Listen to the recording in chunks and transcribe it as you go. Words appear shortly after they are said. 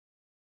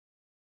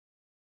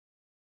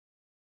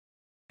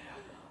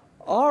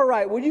All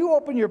right, will you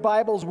open your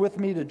Bibles with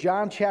me to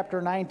John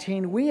chapter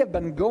 19? We have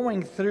been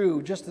going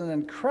through just an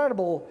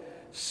incredible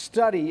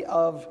study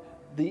of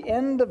the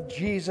end of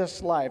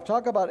Jesus' life.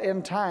 Talk about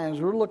end times.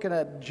 We're looking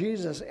at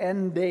Jesus'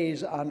 end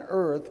days on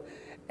earth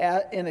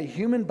in a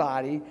human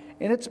body,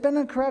 and it's been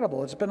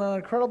incredible. It's been an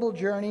incredible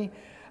journey.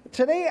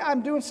 Today,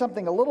 I'm doing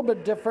something a little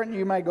bit different.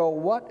 You might go,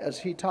 what is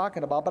he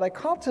talking about? But I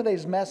call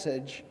today's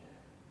message,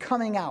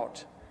 Coming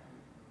Out.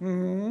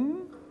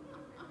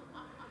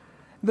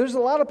 There's a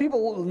lot of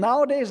people,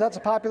 nowadays that's a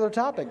popular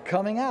topic,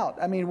 coming out.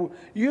 I mean,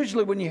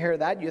 usually when you hear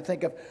that, you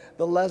think of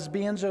the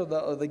lesbians or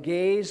the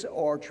gays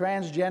or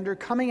transgender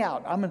coming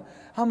out. I'm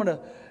going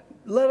to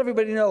let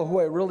everybody know who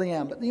I really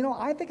am. But,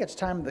 I think it's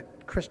time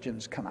that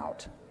Christians come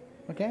out,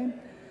 okay?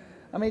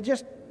 I mean,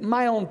 just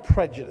my own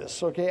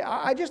prejudice, okay?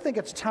 I just think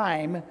it's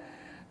time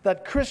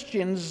that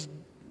Christians,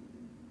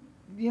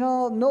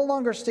 no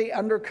longer stay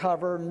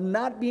undercover,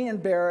 not be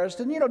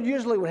embarrassed. And,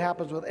 usually what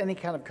happens with any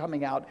kind of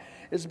coming out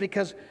is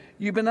because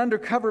you've been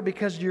undercover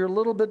because you're a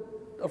little bit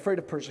afraid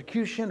of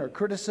persecution or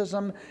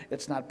criticism.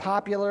 It's not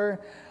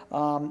popular.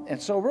 And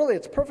so really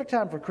it's perfect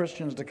time for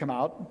Christians to come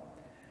out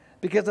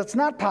because it's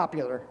not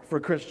popular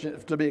for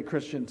Christians to be a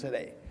Christian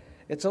today.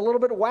 It's a little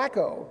bit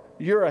wacko.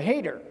 You're a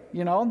hater,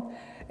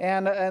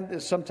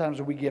 And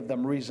sometimes we give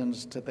them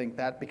reasons to think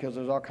that because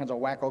there's all kinds of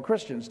wacko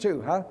Christians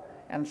too, huh?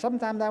 And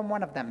sometimes I'm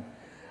one of them.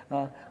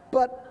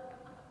 But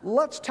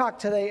let's talk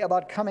today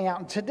about coming out.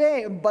 And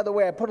today, by the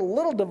way, I put a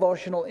little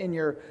devotional in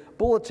your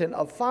bulletin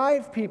of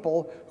 5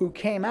 people who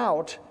came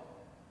out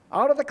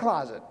of the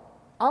closet,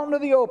 out into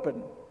the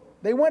open.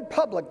 They went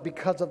public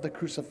because of the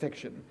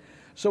crucifixion.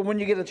 So when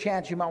you get a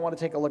chance, you might want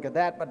to take a look at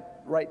that.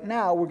 But right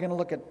now, we're going to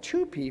look at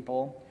 2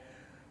 people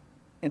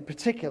in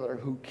particular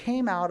who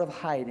came out of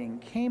hiding,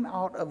 came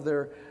out of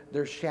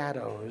their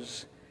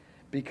shadows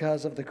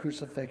because of the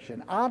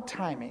crucifixion. Odd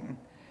timing.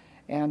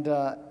 And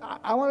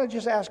I want to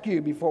just ask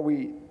you before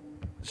we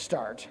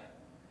start,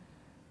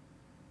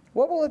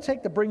 what will it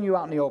take to bring you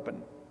out in the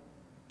open?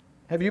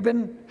 Have you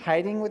been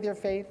hiding with your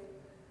faith?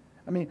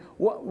 I mean,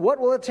 what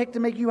will it take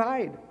to make you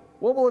hide?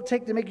 What will it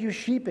take to make you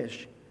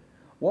sheepish?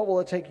 What will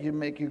it take to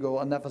make you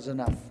go, enough is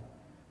enough?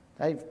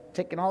 I've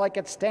taken all I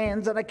can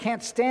stand and I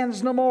can't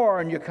stand no more.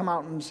 And you come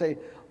out and say,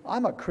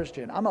 I'm a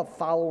Christian. I'm a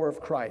follower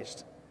of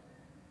Christ.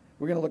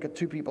 We're going to look at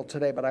 2 people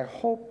today, but I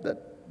hope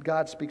that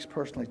God speaks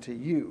personally to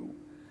you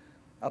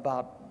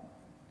about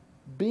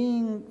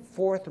being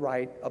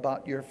forthright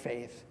about your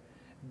faith,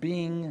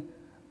 being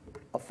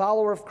a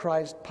follower of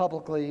Christ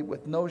publicly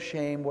with no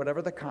shame,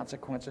 whatever the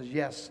consequences.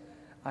 Yes,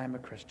 I am a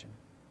Christian.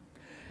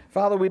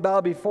 Father, we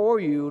bow before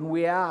you and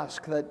we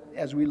ask that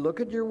as we look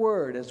at your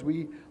word, as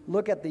we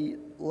look at the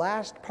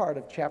last part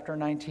of chapter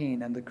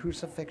 19 and the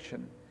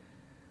crucifixion,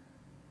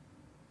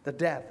 the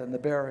death and the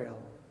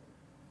burial,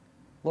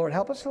 Lord,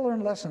 help us to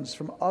learn lessons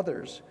from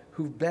others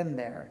who've been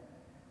there.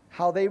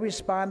 How they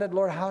responded,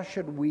 Lord, how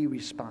should we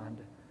respond?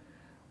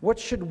 What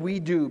should we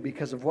do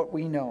because of what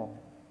we know?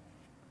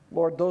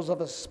 Lord, those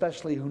of us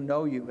especially who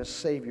know you as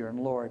Savior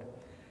and Lord,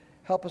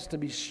 help us to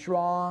be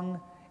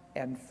strong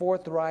and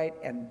forthright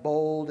and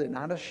bold and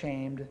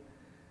unashamed.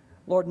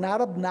 Lord, not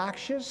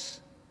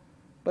obnoxious,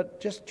 but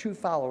just true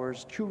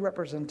followers, true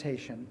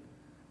representation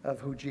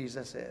of who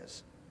Jesus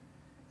is.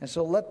 And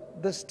so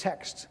let this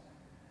text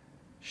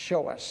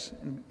show us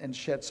and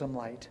shed some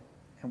light.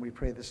 And we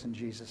pray this in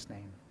Jesus'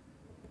 name.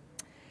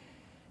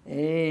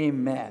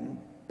 Amen.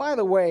 By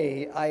the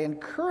way, I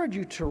encourage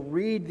you to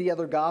read the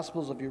other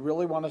Gospels if you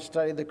really want to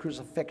study the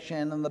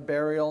crucifixion and the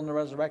burial and the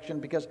resurrection,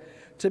 because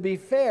to be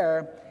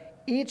fair,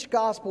 each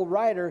Gospel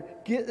writer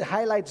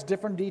highlights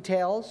different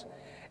details.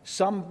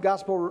 Some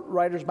Gospel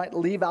writers might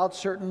leave out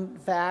certain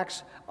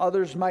facts.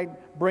 Others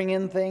might bring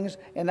in things.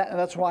 And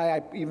that's why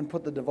I even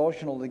put the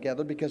devotional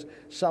together, because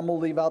some will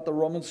leave out the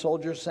Roman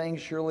soldiers saying,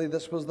 surely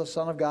this was the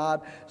Son of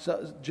God.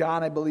 So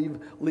John, I believe,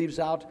 leaves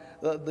out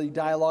the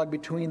dialogue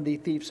between the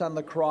thieves on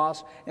the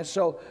cross. And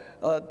so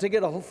to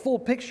get a full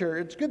picture,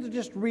 it's good to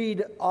just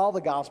read all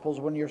the Gospels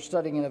when you're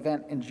studying an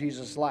event in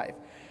Jesus' life.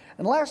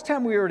 And last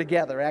time we were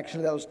together,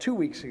 actually that was 2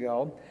 weeks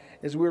ago,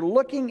 is we were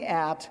looking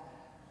at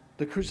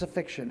the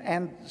crucifixion.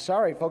 And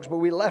sorry, folks, but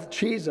we left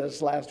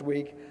Jesus last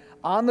week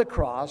on the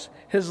cross.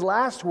 His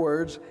last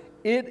words,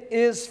 it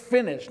is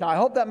finished. Now, I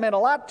hope that meant a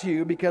lot to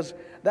you, because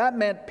that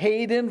meant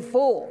paid in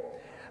full.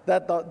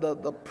 That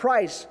the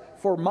price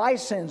for my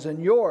sins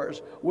and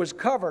yours was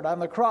covered on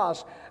the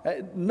cross.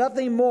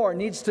 Nothing more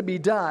needs to be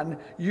done.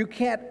 You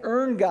can't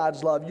earn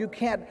God's love. You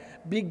can't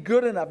be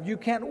good enough. You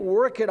can't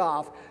work it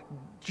off.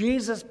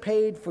 Jesus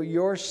paid for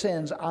your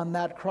sins on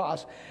that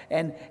cross.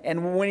 And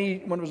when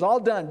it was all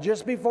done,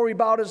 just before he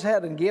bowed his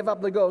head and gave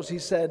up the ghost, he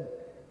said,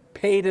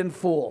 paid in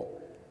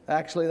full.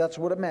 Actually, that's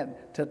what it meant,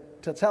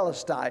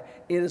 tetelestai.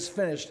 It is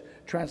finished.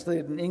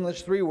 Translated in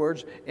English 3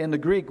 words, in the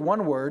Greek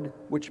 1 word,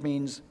 which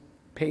means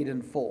paid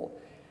in full.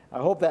 I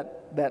hope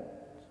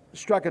that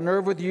struck a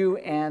nerve with you,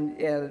 and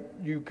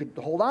you could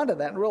hold on to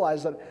that and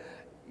realize that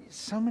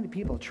so many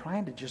people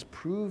trying to just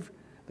prove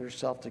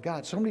themselves to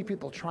God. So many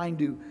people trying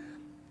to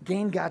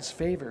gain God's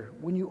favor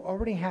when you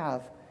already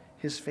have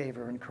his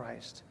favor in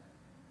Christ.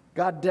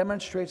 God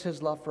demonstrates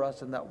his love for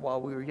us in that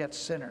while we were yet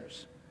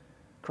sinners,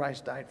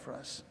 Christ died for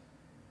us.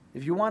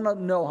 If you want to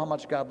know how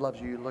much God loves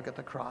you, you look at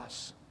the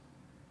cross.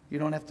 You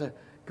don't have to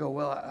go,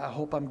 well, I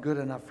hope I'm good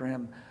enough for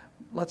him.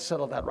 Let's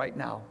settle that right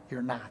now.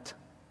 You're not.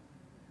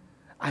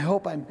 I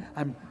hope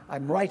I'm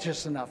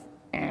righteous enough.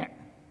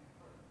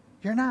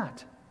 You're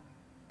not.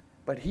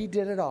 But he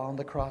did it all on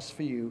the cross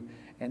for you.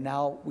 And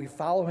now we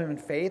follow him in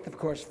faith. Of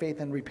course, faith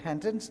and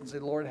repentance. And say,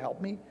 Lord,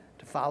 help me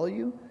to follow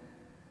you.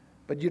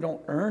 But you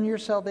don't earn your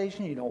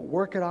salvation. You don't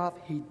work it off.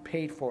 He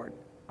paid for it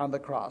on the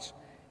cross.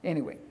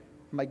 Anyway,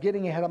 am I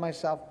getting ahead of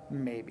myself?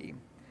 Maybe.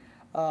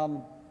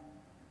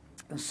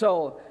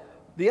 So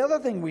the other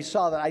thing we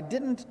saw that I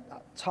didn't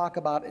talk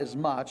about as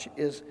much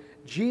is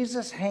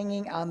Jesus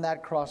hanging on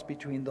that cross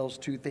between those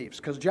two thieves,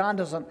 because John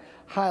doesn't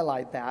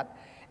highlight that.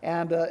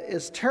 And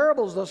as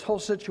terrible as this whole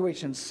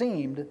situation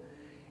seemed,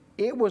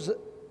 it was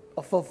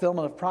a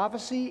fulfillment of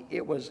prophecy.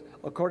 It was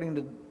according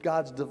to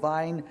God's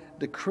divine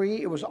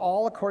decree. It was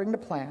all according to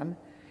plan.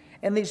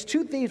 And these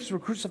two thieves were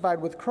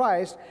crucified with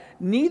Christ.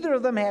 Neither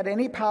of them had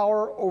any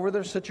power over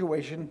their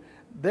situation.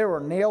 They were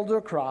nailed to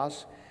a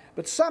cross.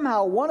 But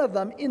somehow one of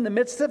them, in the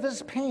midst of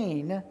his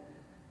pain,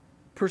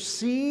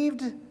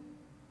 perceived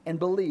and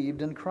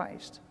believed in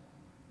Christ.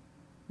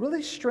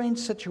 Really strange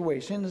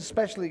situation,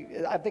 especially,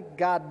 I think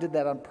God did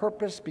that on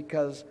purpose,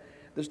 because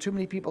there's too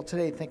many people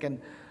today thinking,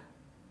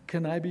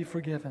 can I be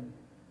forgiven?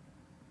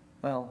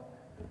 Well,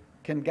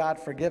 can God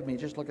forgive me?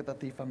 Just look at the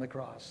thief on the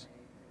cross.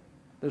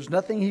 There's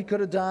nothing he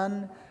could have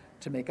done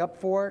to make up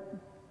for it.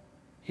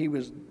 He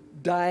was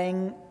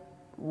dying,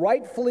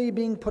 rightfully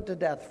being put to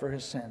death for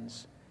his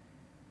sins.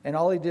 And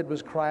all he did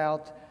was cry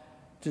out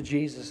to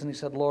Jesus, and he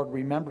said, Lord,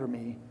 remember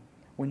me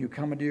when you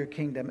come into your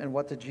kingdom. And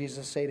what did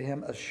Jesus say to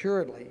him?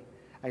 Assuredly,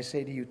 I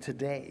say to you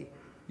today,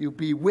 you'll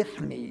be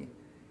with me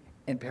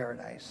in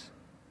paradise.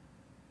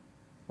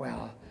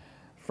 Well,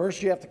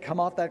 first you have to come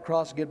off that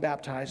cross and get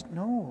baptized.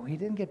 No, he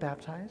didn't get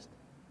baptized.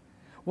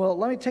 Well,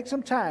 let me take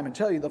some time and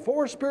tell you the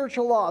 4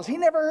 spiritual laws. He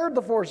never heard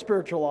the 4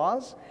 spiritual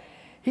laws.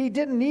 He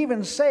didn't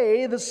even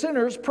say the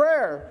sinner's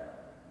prayer.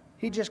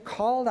 He just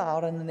called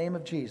out in the name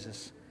of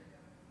Jesus.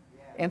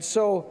 And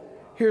so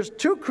here's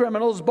 2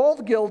 criminals,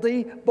 both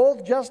guilty,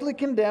 both justly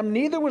condemned.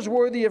 Neither was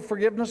worthy of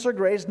forgiveness or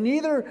grace.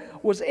 Neither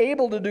was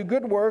able to do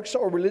good works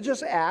or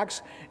religious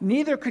acts.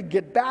 Neither could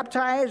get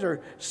baptized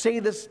or say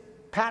this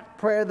pat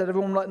prayer that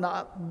everyone,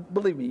 not,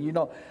 believe me, you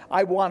know,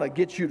 I want to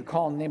get you to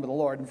call in the name of the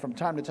Lord. And from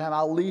time to time,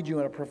 I'll lead you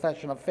in a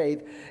profession of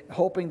faith,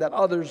 hoping that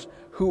others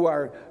who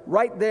are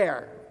right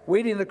there,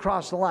 waiting to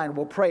cross the line,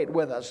 will pray it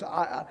with us.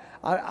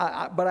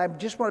 But I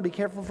just want to be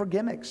careful for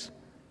gimmicks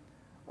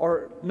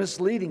or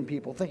misleading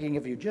people, thinking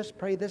if you just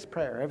pray this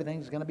prayer,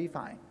 everything's going to be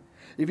fine.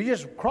 If you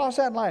just cross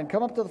that line,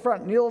 come up to the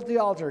front, kneel at the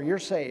altar, you're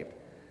saved.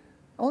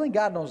 Only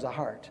God knows the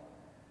heart.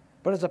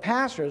 But as a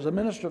pastor, as a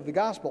minister of the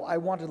gospel, I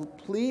want to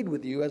plead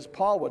with you, as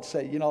Paul would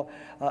say, you know,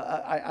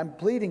 I'm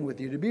pleading with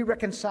you to be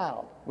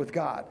reconciled with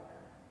God.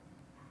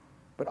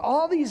 But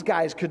all these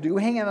guys could do,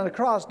 hanging on the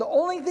cross, the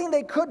only thing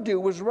they could do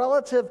was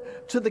relative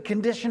to the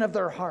condition of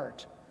their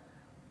heart.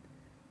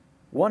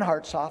 One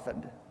heart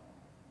softened,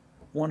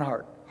 one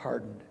heart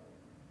hardened.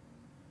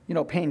 You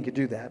know, pain could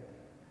do that.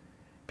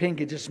 Pain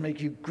could just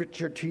make you grit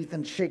your teeth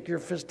and shake your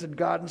fist at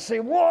God and say,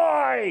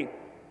 why?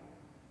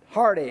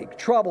 Heartache,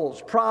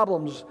 troubles,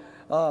 problems,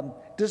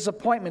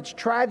 disappointments,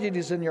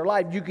 tragedies in your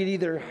life. You could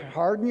either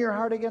harden your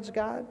heart against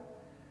God,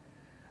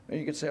 or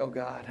you could say, oh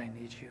God, I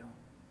need you.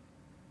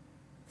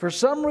 For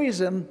some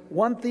reason,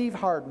 one thief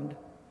hardened,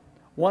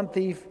 one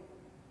thief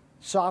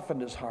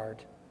softened his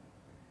heart.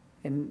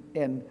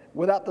 And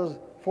without the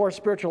 4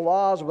 spiritual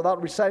laws,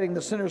 without reciting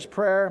the sinner's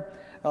prayer,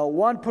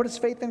 one put his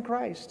faith in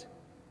Christ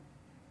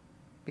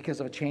because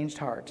of a changed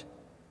heart.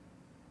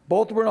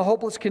 Both were in a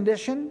hopeless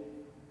condition.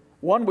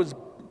 One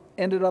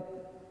ended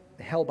up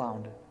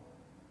hellbound.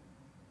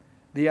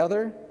 The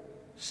other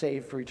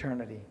saved for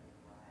eternity.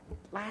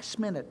 Last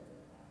minute.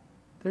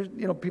 There's,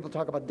 you know, people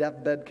talk about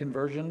deathbed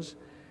conversions.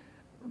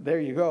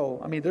 There you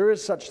go. I mean, there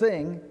is such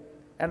thing.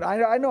 And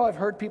I know I've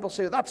heard people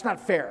say, that's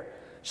not fair.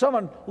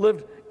 Someone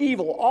lived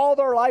evil all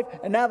their life,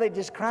 and now they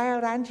just cry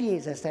out on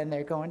Jesus, and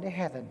they're going to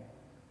heaven.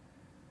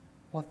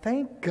 Well,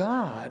 thank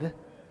God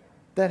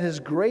that his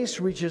grace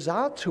reaches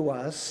out to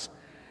us,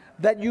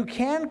 that you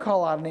can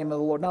call out the name of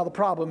the Lord. Now, the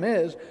problem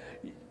is,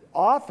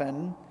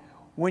 often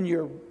when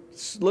you're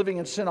living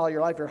in sin all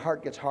your life, your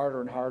heart gets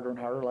harder and harder and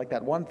harder, like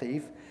that one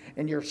thief,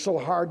 and you're so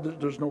hard that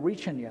there's no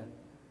reaching you.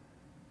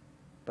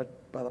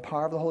 But by the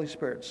power of the Holy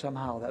Spirit,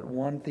 somehow that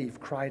one thief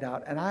cried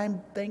out, and I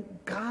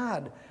thank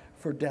God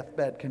for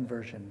deathbed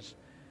conversions.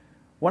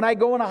 When I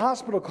go on a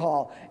hospital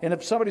call, and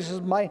if somebody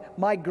says,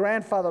 my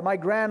grandfather, my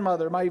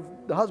grandmother, my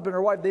husband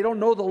or wife, they don't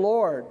know the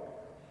Lord.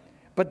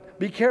 But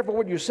be careful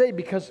what you say,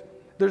 because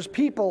there's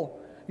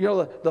people, you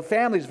know, the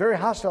family's very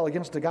hostile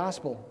against the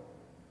gospel.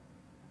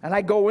 And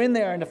I go in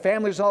there and the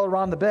family's all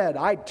around the bed.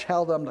 I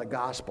tell them the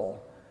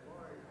gospel.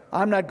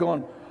 I'm not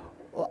going,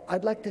 well,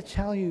 I'd like to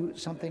tell you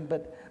something,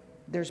 but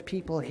there's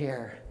people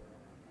here.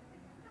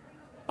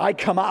 I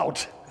come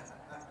out.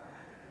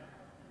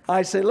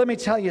 I say, let me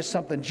tell you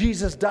something.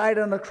 Jesus died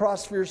on the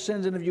cross for your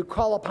sins, and if you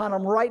call upon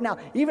him right now,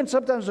 even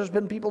sometimes there's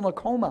been people in a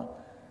coma.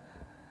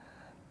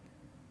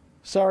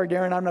 Sorry,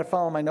 Darren, I'm not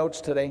following my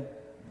notes today.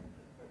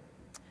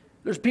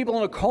 There's people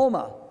in a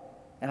coma,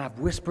 and I've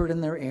whispered in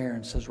their ear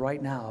and says,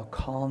 right now,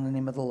 call in the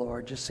name of the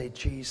Lord. Just say,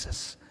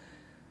 Jesus,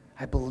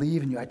 I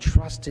believe in you. I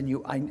trust in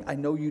you. I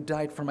know you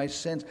died for my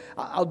sins.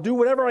 I'll do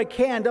whatever I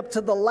can up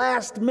to the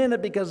last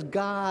minute because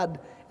God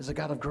is a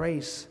God of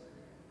grace.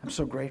 I'm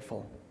so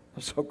grateful.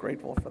 I'm so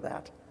grateful for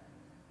that.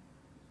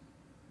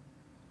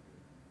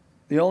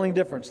 The only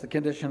difference, the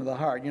condition of the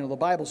heart. You know, the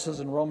Bible says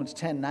in Romans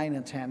 10:9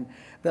 and 10,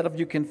 that if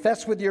you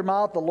confess with your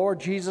mouth the Lord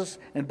Jesus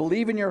and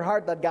believe in your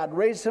heart that God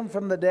raised him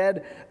from the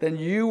dead, then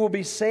you will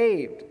be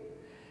saved.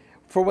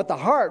 For with the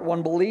heart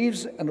one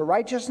believes unto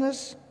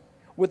righteousness,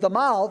 with the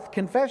mouth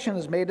confession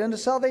is made unto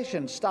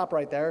salvation. Stop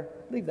right there.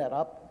 Leave that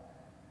up.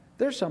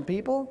 There's some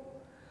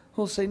people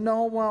who'll say,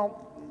 no,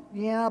 well,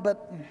 yeah,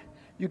 but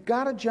you've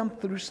got to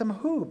jump through some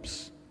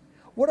hoops.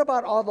 What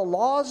about all the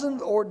laws and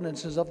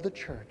ordinances of the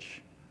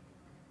church?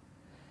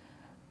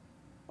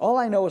 All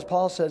I know is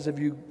Paul says if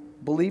you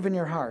believe in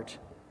your heart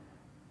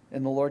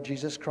in the Lord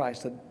Jesus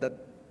Christ, that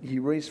he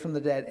raised from the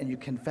dead, and you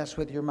confess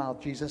with your mouth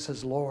Jesus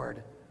is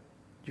Lord,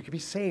 you can be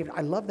saved.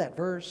 I love that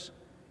verse.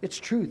 It's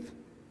truth.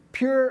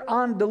 Pure,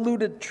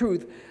 undiluted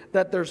truth,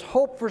 that there's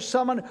hope for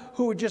someone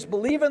who would just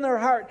believe in their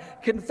heart,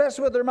 confess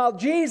with their mouth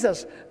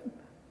Jesus,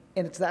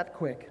 and it's that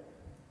quick.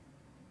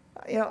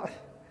 You know,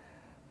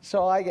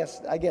 so I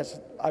guess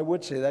I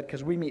would say that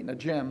because we meet in a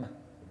gym.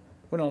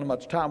 We don't have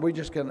much time.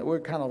 We're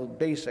kind of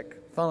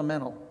basic,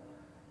 fundamental.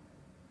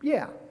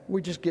 Yeah,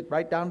 we just get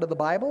right down to the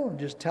Bible and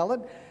just tell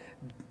it.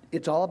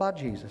 It's all about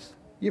Jesus.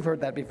 You've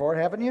heard that before,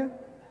 haven't you?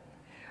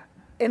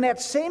 And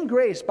that same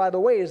grace, by the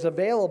way, is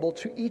available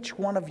to each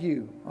one of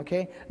you,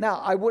 okay?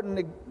 Now, I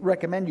wouldn't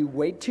recommend you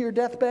wait to your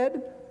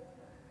deathbed,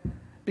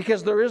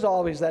 because there is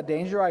always that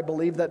danger. I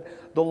believe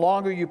that the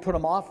longer you put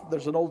them off,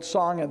 there's an old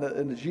song in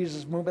the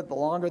Jesus movement, the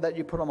longer that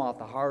you put them off,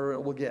 the harder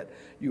it will get.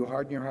 You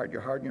harden your heart, you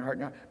harden your heart,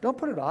 your heart. Don't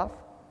put it off.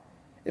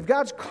 If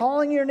God's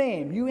calling your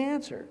name, you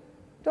answer.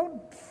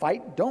 Don't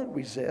fight, don't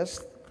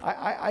resist.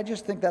 I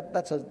just think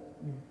that's a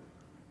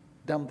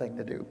dumb thing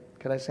to do.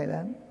 Could I say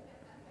that?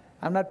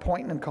 I'm not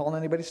pointing and calling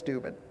anybody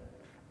stupid.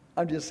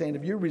 I'm just saying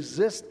if you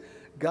resist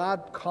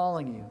God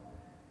calling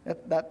you,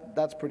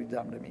 that's pretty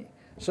dumb to me.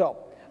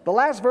 So, the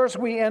last verse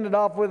we ended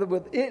off with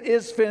it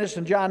is finished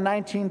in John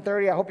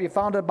 19:30. I hope you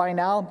found it by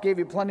now. Gave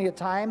you plenty of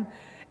time.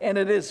 And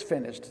it is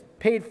finished.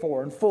 Paid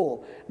for in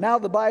full. Now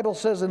the Bible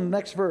says in the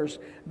next verse,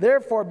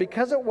 therefore,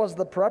 because it was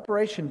the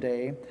preparation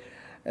day,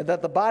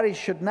 that the body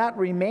should not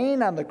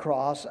remain on the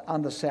cross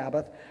on the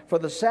Sabbath, for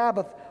the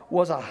Sabbath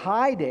was a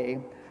high day,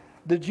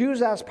 the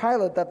Jews asked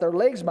Pilate that their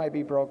legs might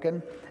be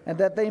broken and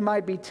that they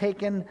might be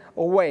taken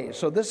away.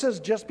 So this is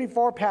just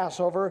before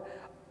Passover.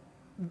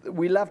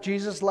 We left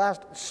Jesus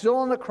last, still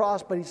on the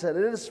cross, but he said,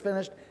 it is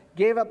finished,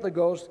 gave up the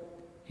ghost,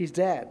 he's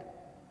dead.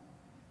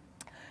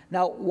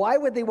 Now, why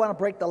would they want to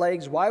break the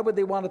legs? Why would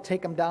they want to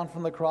take him down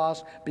from the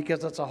cross?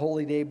 Because it's a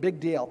holy day,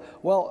 big deal.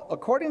 Well,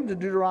 according to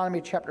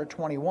Deuteronomy chapter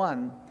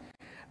 21,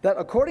 that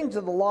according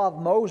to the law of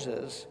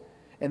Moses,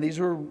 and these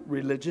were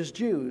religious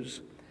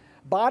Jews,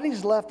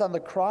 bodies left on the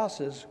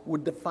crosses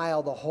would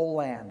defile the whole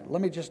land.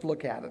 Let me just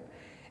look at it.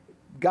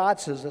 God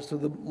says this through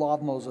the law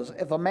of Moses.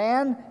 If a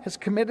man has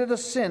committed a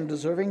sin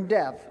deserving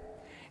death,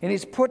 and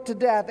he's put to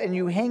death, and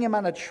you hang him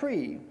on a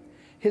tree,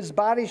 his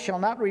body shall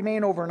not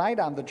remain overnight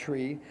on the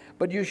tree,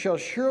 but you shall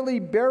surely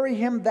bury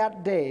him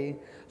that day,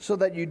 so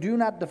that you do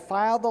not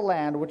defile the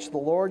land which the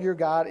Lord your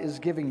God is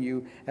giving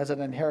you as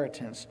an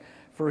inheritance.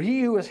 For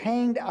he who is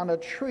hanged on a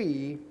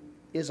tree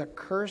is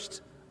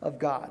accursed of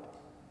God.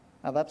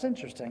 Now that's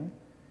interesting,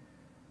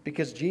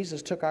 because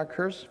Jesus took our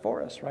curse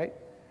for us, right?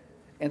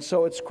 And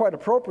so it's quite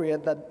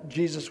appropriate that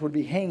Jesus would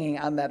be hanging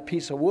on that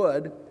piece of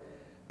wood,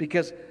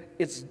 because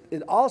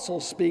it also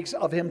speaks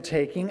of him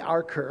taking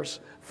our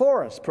curse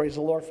for us. Praise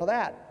the Lord for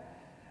that.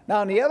 Now,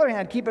 on the other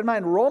hand, keep in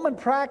mind, Roman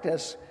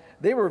practice,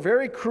 they were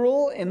very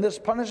cruel in this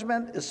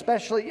punishment,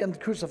 especially in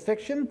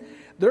crucifixion.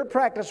 Their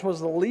practice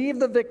was to leave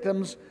the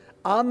victims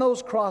on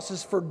those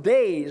crosses for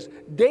days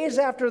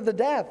after the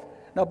death.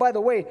 Now, by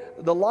the way,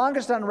 the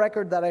longest on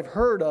record that I've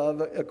heard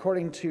of,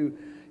 according to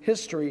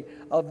history,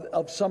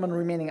 of someone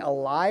remaining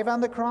alive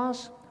on the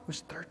cross was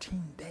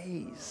 13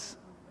 days.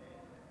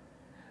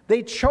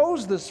 They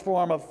chose this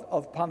form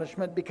of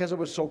punishment because it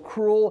was so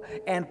cruel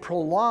and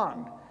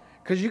prolonged.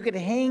 Because you could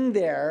hang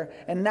there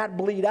and not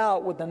bleed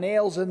out with the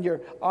nails in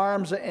your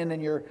arms and in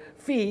your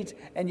feet,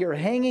 and you're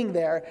hanging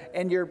there,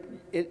 and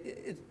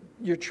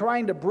you're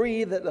trying to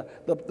breathe.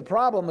 The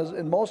problem is,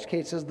 in most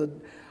cases, the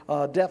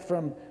death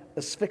from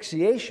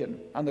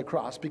asphyxiation on the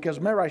cross. Because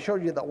remember, I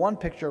showed you that one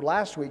picture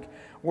last week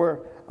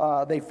where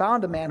they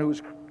found a man who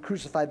was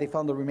crucified. They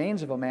found the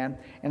remains of a man,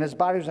 and his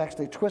body was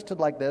actually twisted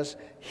like this,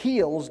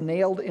 heels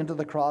nailed into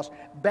the cross,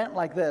 bent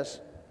like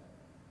this,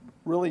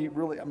 really,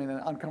 I mean,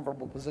 an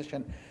uncomfortable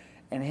position,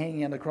 and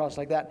hanging on the cross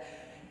like that.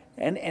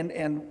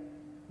 And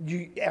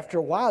you, after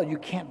a while, you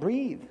can't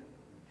breathe.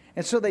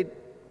 And so they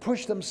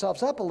push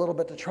themselves up a little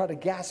bit to try to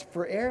gasp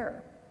for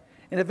air.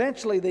 And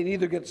eventually they'd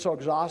either get so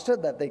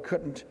exhausted that they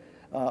couldn't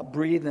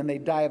breathe and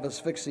they'd die of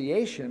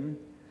asphyxiation,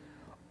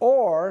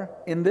 or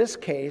in this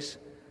case,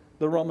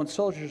 the Roman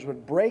soldiers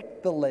would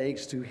break the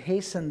legs to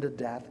hasten to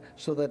death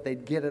so that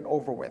they'd get it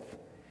over with.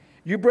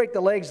 You break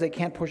the legs, they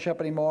can't push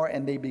up anymore,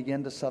 and they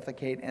begin to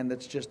suffocate, and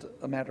it's just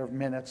a matter of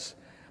minutes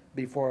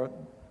before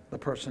the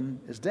person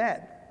is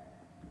dead.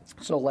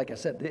 So like I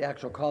said, the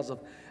actual cause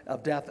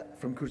of death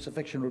from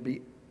crucifixion would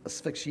be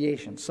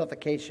asphyxiation,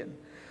 suffocation.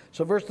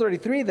 So verse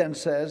 33 then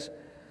says,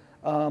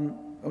 I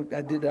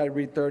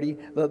read 30?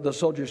 The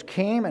soldiers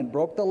came and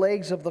broke the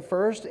legs of the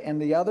first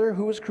and the other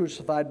who was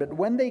crucified. But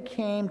when they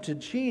came to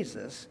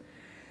Jesus,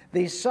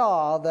 they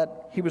saw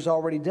that he was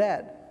already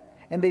dead.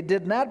 And they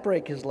did not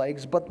break his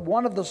legs, but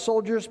one of the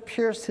soldiers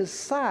pierced his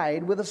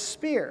side with a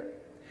spear.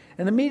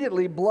 And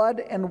immediately blood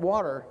and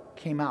water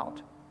came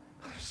out.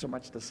 So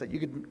much to say.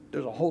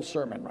 There's a whole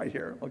sermon right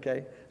here,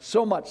 okay?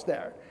 So much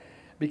there.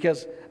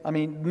 Because, I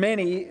mean,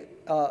 many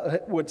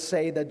would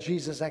say that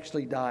Jesus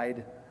actually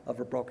died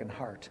of a broken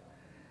heart.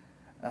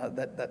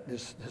 That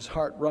his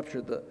heart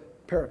ruptured, the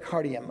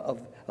pericardium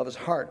of his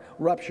heart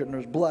ruptured, and there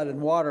was blood and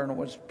water, and it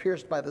was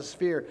pierced by the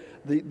spear.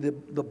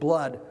 The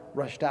blood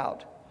rushed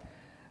out.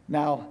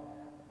 Now,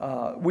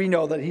 we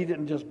know that he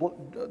didn't just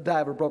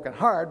die of a broken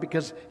heart,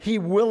 because he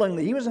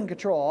was in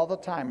control all the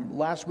time.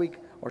 Last week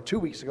or 2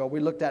 weeks ago, we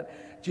looked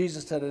at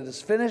Jesus said, "It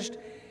is finished."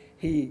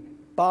 He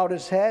bowed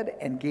his head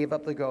and gave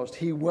up the ghost.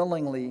 He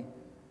willingly,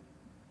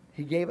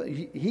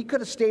 he could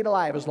have stayed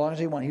alive as long as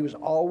he wanted. He was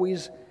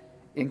always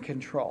in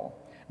control.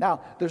 Now,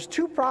 there's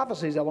two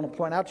prophecies I want to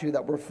point out to you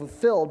that were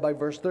fulfilled by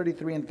verse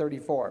 33 and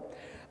 34.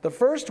 The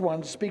first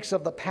one speaks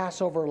of the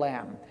Passover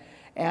lamb.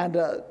 And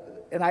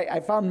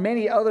I found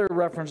many other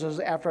references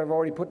after I've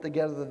already put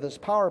together this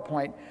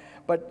PowerPoint.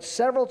 But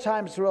several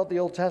times throughout the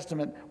Old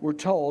Testament, we're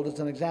told, as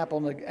an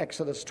example in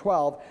Exodus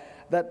 12,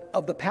 that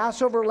of the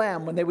Passover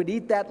lamb, when they would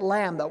eat that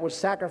lamb that was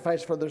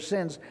sacrificed for their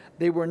sins,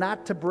 they were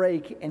not to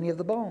break any of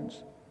the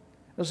bones.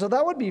 So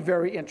that would be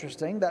very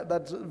interesting.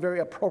 That's very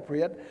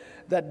appropriate,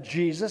 that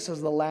Jesus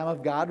is the Lamb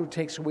of God who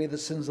takes away the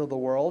sins of the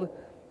world.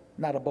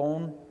 Not a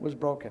bone was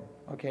broken,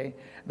 okay?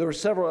 There were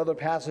several other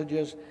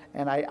passages,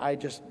 and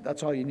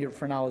that's all you need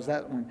for now is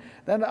that one.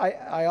 Then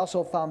I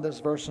also found this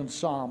verse in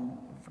Psalm,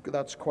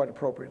 that's quite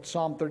appropriate.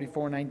 Psalm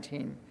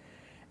 34:19.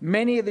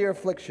 Many are the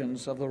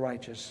afflictions of the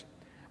righteous,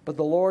 but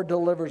the Lord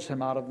delivers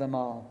him out of them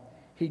all.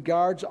 He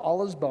guards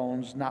all his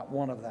bones, not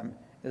one of them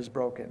is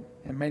broken.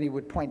 And many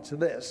would point to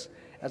this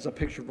as a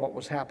picture of what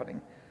was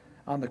happening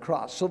on the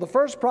cross. So the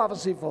first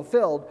prophecy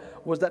fulfilled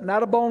was that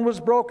not a bone was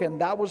broken.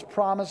 That was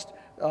promised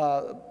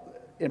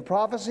in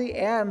prophecy,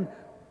 and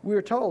we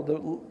were told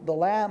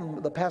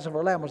the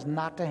Passover lamb was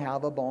not to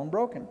have a bone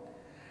broken.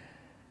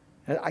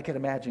 I can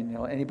imagine,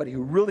 anybody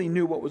who really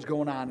knew what was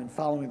going on and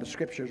following the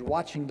scriptures,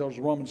 watching those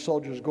Roman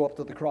soldiers go up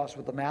to the cross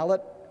with the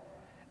mallet,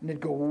 and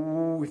they'd go,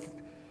 "Ooh,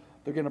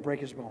 they're going to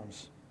break his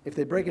bones. If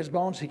they break his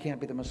bones, he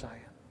can't be the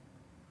Messiah."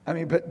 I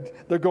mean,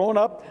 but they're going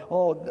up,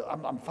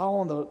 I'm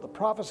following the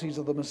prophecies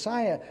of the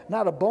Messiah.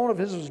 Not a bone of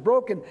his was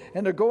broken,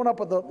 and they're going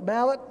up with the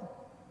mallet,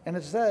 and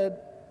it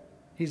said,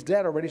 he's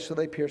dead already, so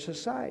they pierce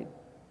his side.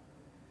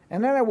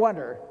 And then I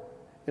wonder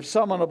if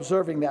someone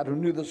observing that who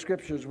knew the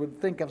scriptures would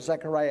think of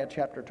Zechariah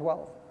chapter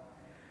 12.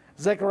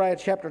 Zechariah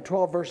chapter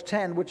 12, verse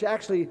 10, which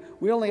actually,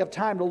 we only have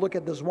time to look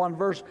at this one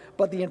verse,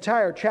 but the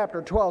entire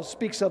chapter 12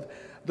 speaks of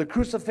the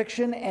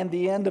crucifixion and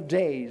the end of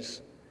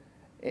days.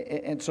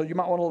 And so you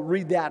might want to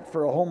read that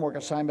for a homework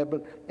assignment.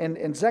 But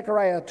in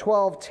Zechariah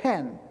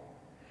 12:10,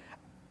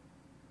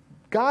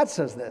 God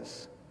says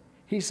this.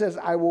 He says,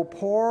 "I will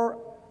pour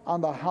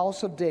on the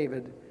house of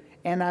David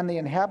and on the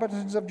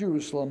inhabitants of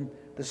Jerusalem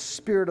the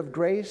spirit of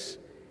grace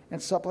and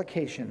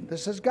supplication."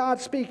 This is God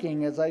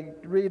speaking as I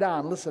read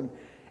on. Listen.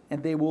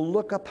 "And they will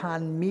look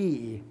upon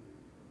me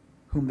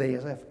whom they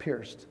have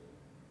pierced."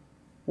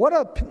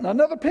 What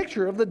another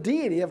picture of the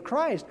deity of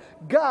Christ.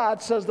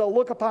 God says they'll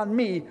look upon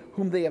me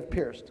whom they have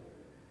pierced.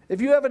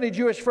 If you have any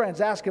Jewish friends,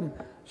 ask them,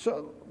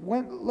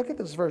 look at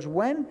this verse.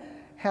 When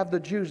have the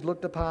Jews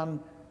looked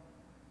upon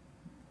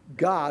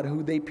God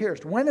who they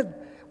pierced? When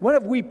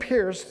have we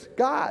pierced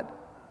God?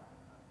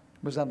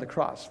 It was on the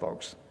cross,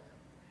 folks.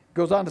 It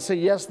goes on to say,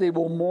 "Yes, they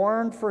will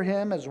mourn for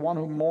him as one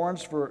who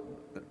mourns for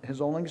his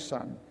only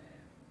son,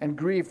 and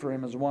grieve for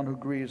him as one who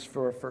grieves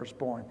for a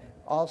firstborn."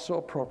 Also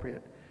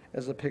appropriate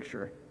as a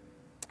picture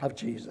of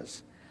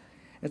Jesus.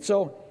 And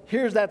so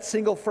here's that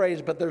single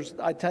phrase, but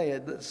I tell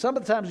you,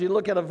 sometimes you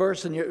look at a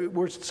verse and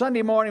we're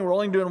Sunday morning, we're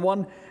only doing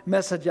one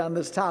message on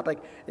this topic.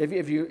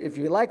 If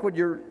you like what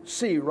you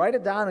see, write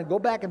it down and go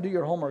back and do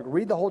your homework.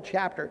 Read the whole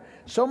chapter.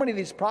 So many of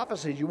these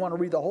prophecies, you want to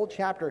read the whole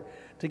chapter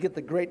to get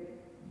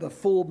the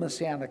full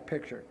messianic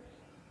picture.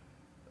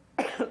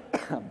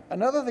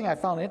 Another thing I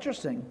found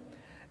interesting,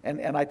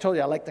 and I told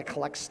you I like to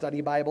collect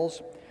study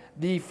Bibles.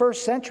 The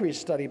first century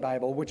study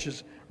Bible, which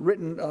is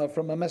written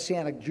from a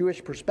Messianic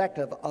Jewish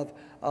perspective of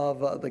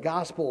the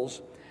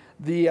Gospels,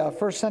 The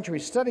first century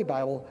study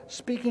Bible,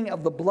 speaking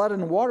of the blood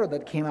and water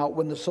that came out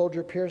when the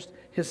soldier pierced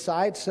his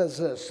side, says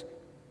this: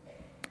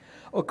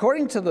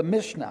 according to the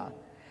Mishnah,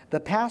 the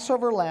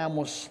Passover lamb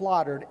was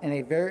slaughtered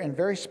in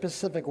very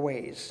specific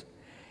ways.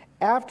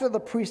 After the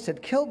priest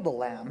had killed the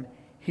lamb,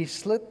 he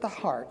slit the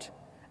heart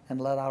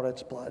and let out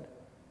its blood.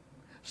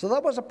 So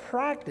that was a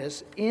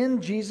practice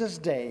in Jesus'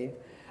 day,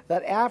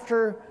 that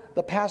after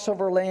the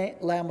Passover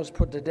lamb was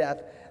put to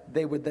death,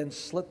 they would then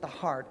slit the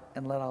heart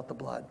and let out the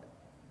blood.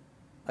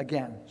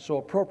 Again, so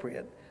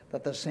appropriate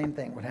that the same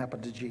thing would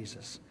happen to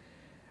Jesus.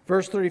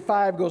 Verse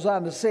 35 goes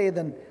on to say,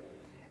 then,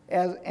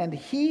 and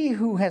he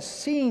who has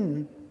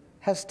seen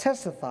has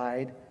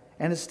testified,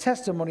 and his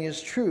testimony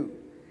is true.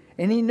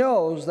 And he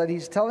knows that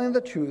he's telling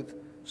the truth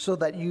so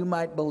that you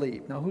might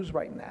believe. Now, who's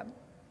writing that?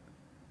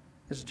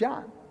 It's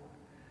John.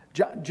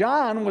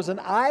 John was an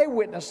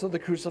eyewitness to the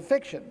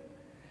crucifixion.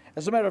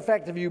 As a matter of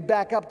fact, if you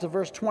back up to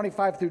verse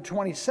 25 through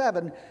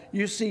 27,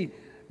 you see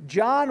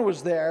John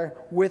was there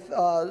with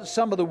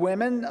some of the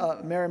women,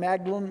 Mary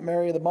Magdalene,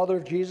 Mary the mother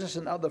of Jesus,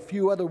 and a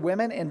few other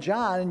women, and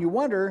John, and you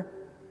wonder,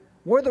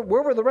 where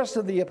were the rest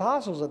of the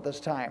apostles at this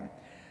time?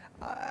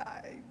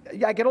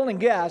 I can only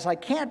guess. I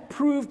can't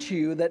prove to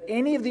you that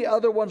any of the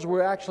other ones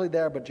were actually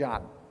there but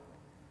John.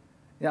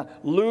 Yeah,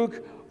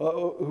 Luke,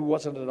 who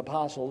wasn't an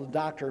apostle, the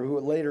doctor who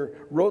later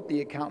wrote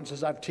the account, and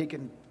says, I've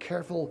taken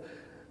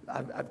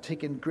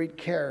great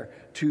care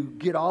to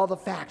get all the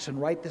facts and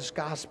write this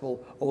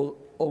gospel,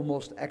 O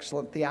most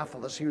excellent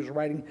Theophilus. He was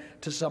writing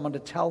to someone to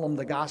tell them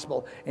the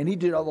gospel, and he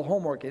did all the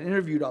homework and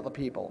interviewed all the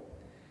people.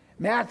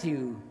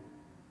 Matthew,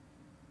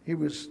 he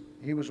was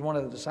one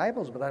of the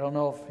disciples, but I don't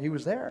know if he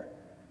was there.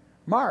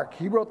 Mark,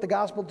 he wrote the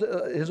gospel,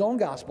 his own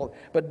gospel.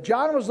 But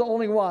John was the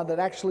only one that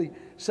actually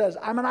says,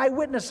 I'm an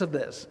eyewitness of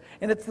this.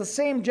 And it's the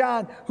same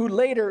John who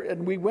later,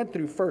 and we went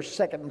through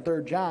 1st, 2nd, and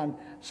 3rd John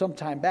some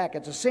time back.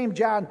 It's the same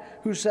John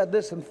who said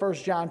this in 1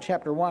 John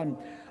chapter 1.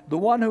 The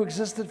one who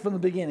existed from the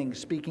beginning,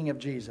 speaking of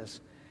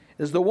Jesus,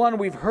 is the one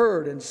we've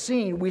heard and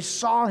seen. We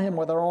saw him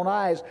with our own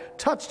eyes,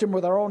 touched him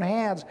with our own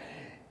hands.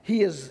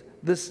 He is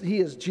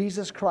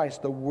Jesus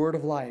Christ, the Word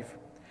of life.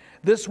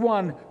 This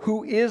one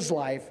who is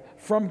life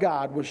from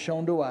God was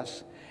shown to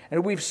us,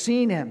 and we've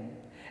seen him.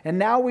 And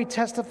now we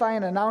testify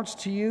and announce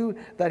to you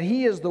that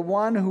he is the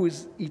one who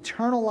is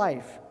eternal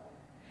life.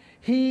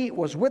 He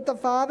was with the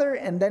Father,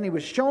 and then he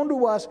was shown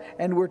to us,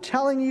 and we're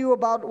telling you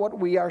about what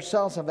we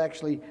ourselves have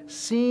actually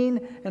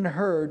seen and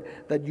heard,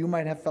 that you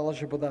might have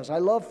fellowship with us. I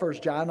love 1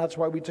 John. That's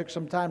why we took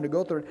some time to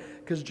go through it,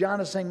 because John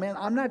is saying, man,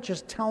 I'm not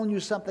just telling you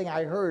something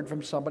I heard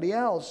from somebody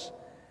else.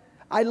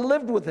 I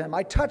lived with him.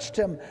 I touched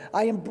him.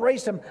 I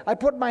embraced him. I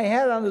put my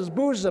head on his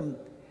bosom.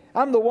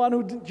 I'm the one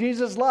who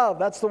Jesus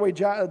loved. That's the way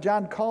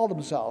John called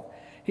himself.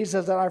 He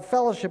says that our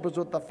fellowship is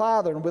with the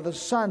Father and with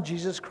His Son,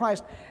 Jesus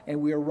Christ.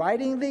 And we are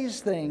writing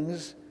these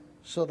things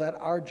so that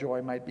our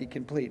joy might be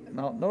complete.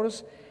 Now,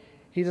 notice,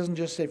 he doesn't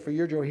just say for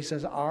your joy. He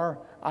says,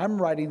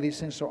 I'm writing these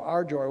things so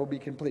our joy will be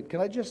complete.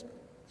 Can I just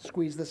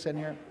squeeze this in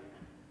here?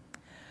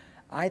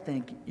 I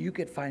think you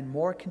could find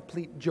more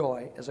complete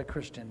joy as a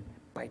Christian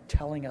by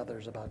telling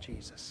others about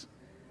Jesus.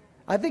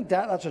 I think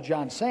that's what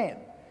John's saying.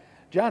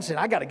 John's saying,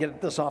 I got to get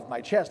this off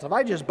my chest. If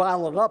I just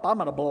bottle it up, I'm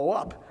going to blow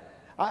up.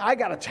 I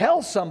got to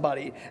tell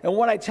somebody. And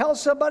when I tell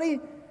somebody,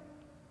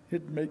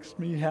 it makes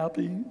me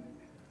happy.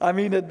 I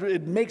mean,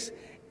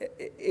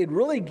 it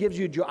really gives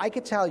you joy. I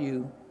could tell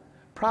you,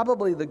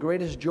 probably the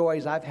greatest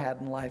joys I've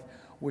had in life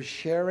was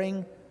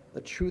sharing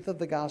the truth of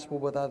the gospel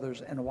with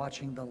others and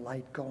watching the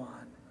light go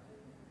on.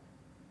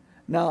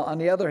 Now, on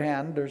the other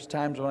hand, there's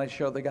times when I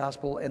share the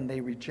gospel and they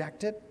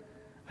reject it.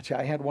 Actually,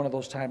 I had one of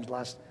those times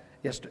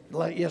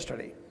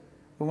yesterday.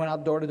 We went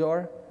out door to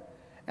door.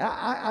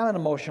 I'm an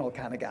emotional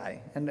kind of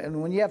guy.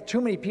 And when you have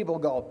too many people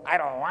go, I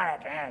don't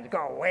want it,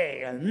 go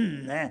away.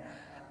 And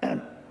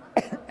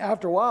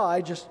after a while,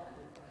 I just,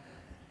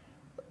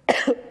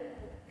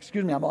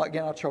 excuse me, I'm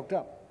getting all choked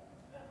up.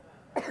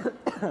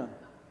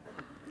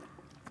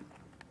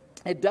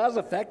 It does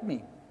affect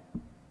me.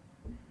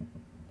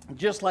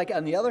 Just like,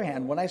 on the other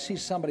hand, when I see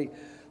somebody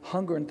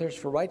hunger and thirst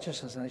for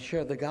righteousness and I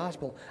share the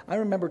gospel, I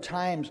remember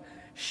times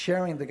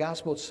sharing the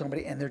gospel with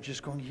somebody and they're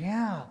just going,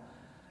 yeah,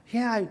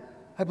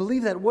 I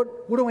believe that.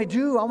 What do I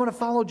do? I want to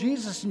follow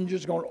Jesus. And you're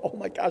just going, oh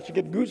my gosh, you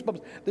get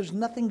goosebumps. There's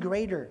nothing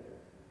greater.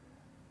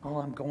 Oh,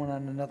 I'm going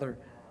on another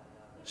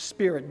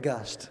spirit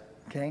gust,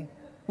 okay?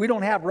 We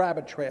don't have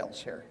rabbit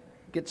trails here.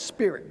 Get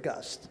spirit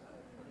gust,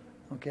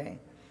 okay?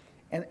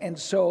 And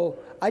so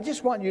I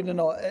just want you to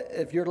know,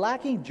 if you're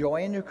lacking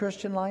joy in your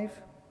Christian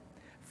life,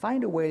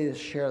 find a way to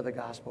share the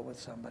gospel with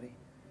somebody.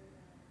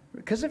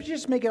 Because if you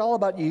just make it all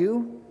about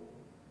you,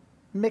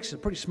 it makes it a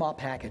pretty small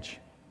package,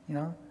 you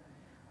know?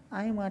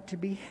 I want to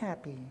be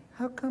happy.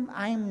 How come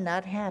I'm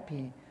not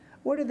happy?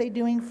 What are they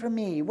doing for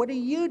me? What are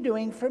you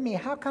doing for me?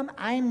 How come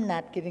I'm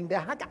not getting there?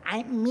 How come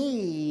I'm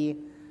me?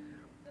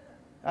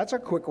 That's a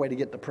quick way to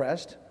get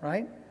depressed,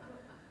 right?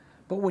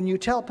 But when you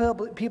tell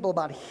people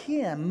about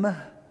Him,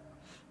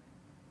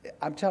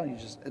 I'm telling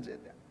you,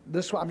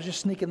 this one, I'm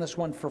just sneaking this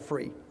one for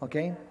free,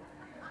 okay?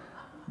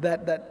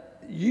 That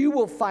you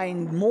will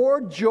find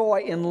more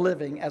joy in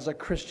living as a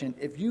Christian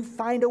if you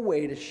find a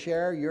way to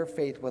share your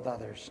faith with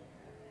others.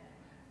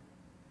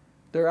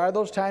 There are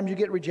those times you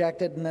get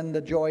rejected and then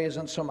the joy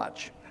isn't so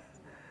much.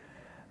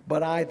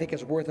 But I think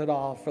it's worth it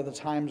all for the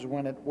times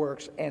when it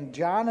works. And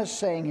John is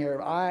saying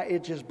here,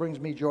 it just brings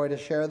me joy to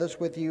share this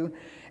with you.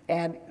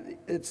 And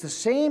it's the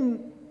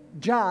same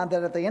John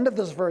that at the end of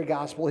this very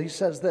gospel, he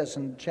says this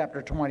in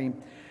chapter 20.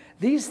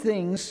 These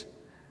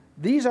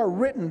are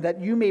written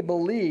that you may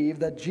believe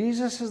that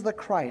Jesus is the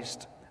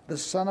Christ, the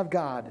Son of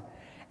God,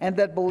 and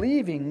that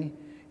believing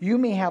you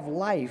may have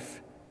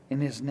life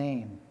in his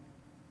name.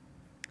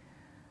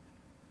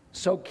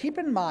 So keep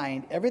in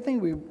mind, everything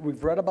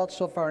we've read about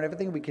so far and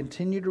everything we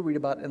continue to read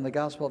about in the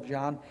Gospel of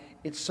John,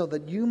 it's so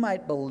that you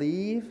might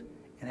believe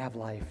and have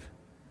life.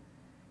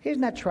 He's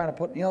not trying to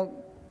put,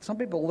 some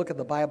people look at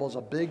the Bible as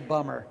a big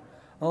bummer.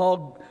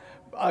 Oh,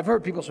 I've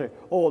heard people say,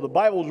 the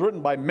Bible's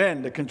written by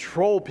men to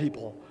control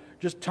people.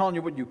 Just telling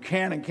you what you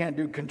can and can't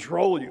do,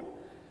 control you.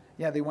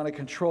 Yeah, they want to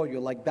control you,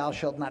 like thou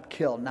shalt not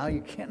kill. Now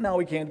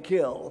we can't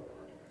kill,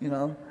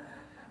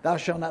 Thou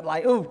shalt not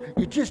lie. Oh,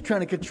 you're just trying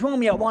to control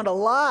me. I want to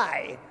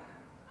lie.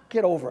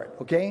 Get over it,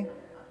 okay?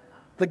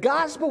 The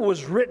gospel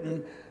was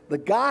written,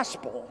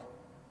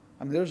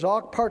 there's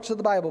all parts of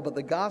the Bible, but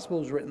the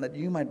gospel was written that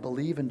you might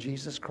believe in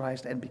Jesus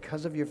Christ and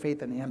because of your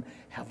faith in him,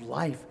 have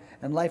life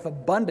and life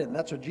abundant.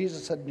 That's what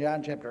Jesus said in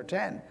John chapter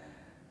 10.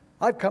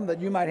 I've come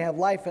that you might have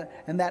life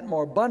and that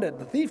more abundant.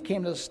 The thief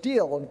came to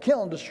steal and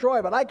kill and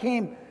destroy, but I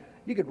came,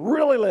 you could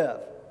really live,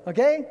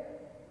 okay?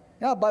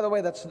 Now, by the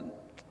way,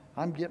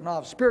 I'm getting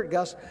off spirit,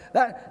 Gus.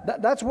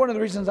 That's one of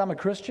the reasons I'm a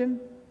Christian.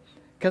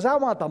 Because I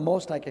want the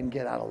most I can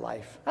get out of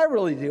life. I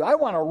really do. I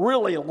want to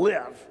really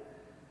live.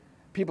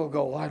 People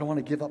go, I don't want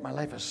to give up my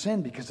life of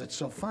sin because it's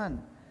so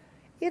fun.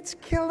 It's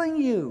killing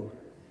you.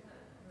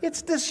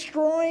 It's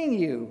destroying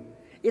you.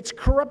 It's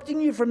corrupting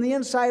you from the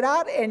inside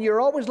out, and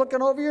you're always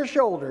looking over your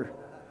shoulder.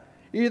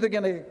 You're either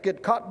going to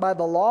get caught by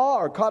the law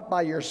or caught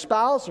by your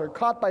spouse or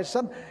caught by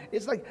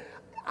It's like,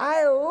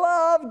 I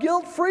love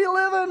guilt-free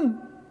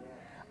living.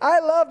 I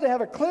love to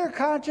have a clear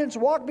conscience,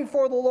 walk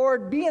before the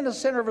Lord, be in the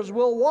center of his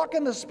will, walk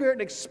in the Spirit,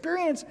 and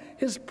experience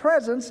his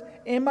presence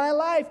in my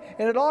life.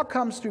 And it all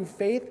comes through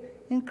faith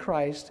in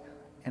Christ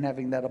and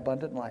having that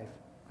abundant life.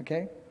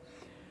 Okay?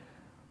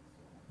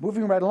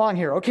 Moving right along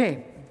here.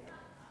 Okay.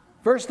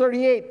 Verse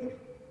 38.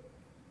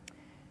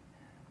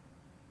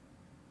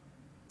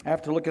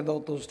 After looking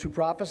at those two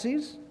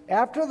prophecies,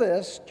 after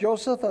this,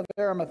 Joseph of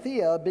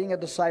Arimathea, being a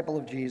disciple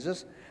of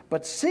Jesus,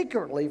 but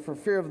secretly for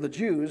fear of the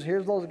Jews,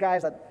 here's those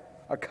guys that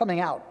are coming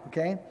out,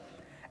 okay,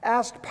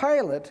 asked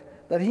Pilate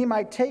that he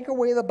might take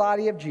away the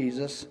body of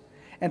Jesus,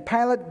 and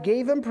Pilate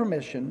gave him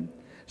permission.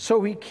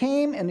 So he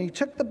came and he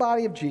took the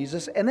body of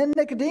Jesus, and then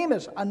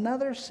Nicodemus,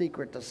 another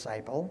secret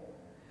disciple,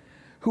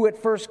 who at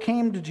first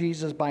came to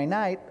Jesus by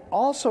night,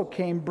 also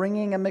came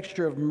bringing a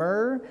mixture of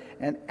myrrh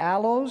and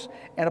aloes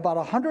and about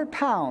 100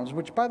 pounds,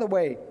 which, by the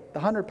way, the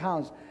 100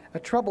 pounds,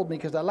 it troubled me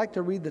because I like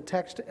to read the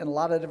text in a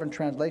lot of different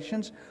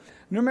translations.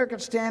 New American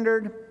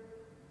Standard,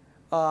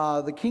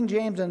 the King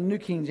James and the New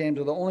King James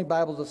are the only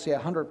Bibles that say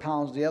 100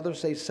 pounds. The others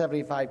say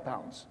 75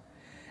 pounds.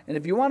 And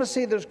if you want to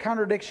say there's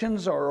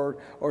contradictions or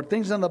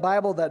things in the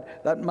Bible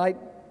that might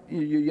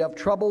you have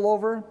trouble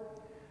over,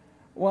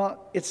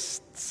 well,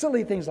 it's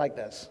silly things like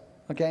this,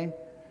 okay?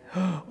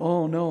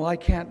 Oh, no, I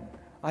can't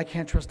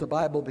trust the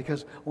Bible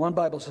because one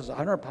Bible says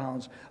 100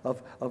 pounds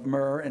of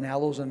myrrh and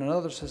aloes and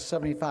another says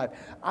 75.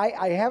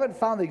 I haven't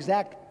found the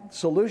exact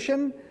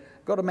solution.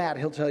 Go to Matt,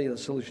 he'll tell you the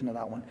solution to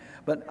that one.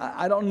 But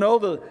I don't know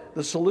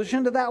the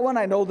solution to that one.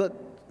 I know that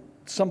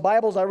some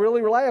Bibles I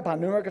really rely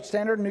upon, New American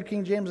Standard, New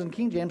King James, and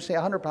King James say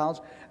 100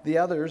 pounds. The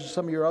others,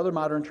 some of your other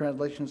modern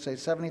translations say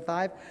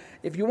 75.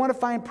 If you want to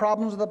find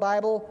problems with the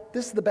Bible,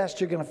 this is the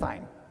best you're going to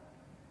find.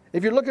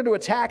 If you're looking to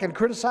attack and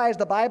criticize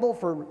the Bible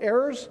for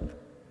errors,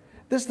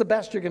 this is the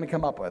best you're going to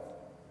come up with.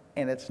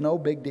 And it's no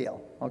big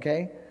deal,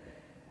 okay?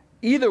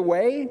 Either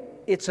way,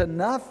 it's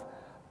enough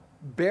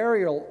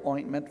burial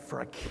ointment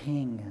for a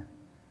king.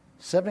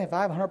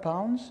 7,500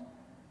 pounds?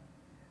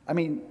 I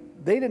mean,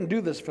 they didn't do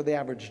this for the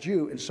average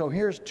Jew. And so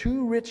here's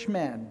two rich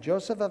men,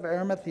 Joseph of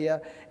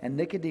Arimathea and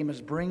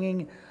Nicodemus,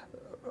 bringing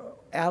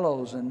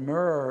aloes and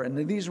myrrh.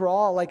 And these were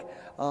all like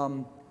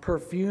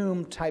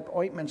perfume type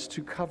ointments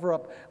to cover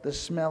up the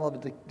smell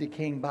of a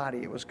decaying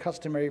body. It was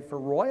customary for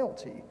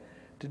royalty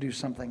to do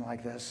something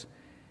like this.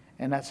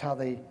 And that's how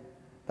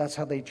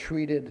they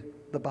treated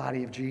the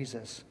body of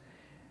Jesus.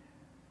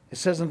 It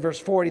says in verse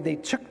 40, they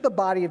took the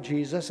body of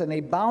Jesus and they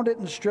bound it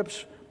in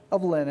strips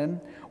of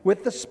linen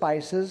with the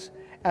spices,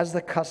 as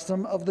the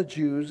custom of the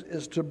Jews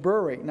is to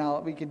bury. Now,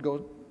 we could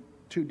go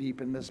too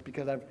deep in this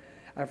because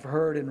I've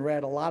heard and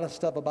read a lot of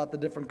stuff about the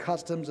different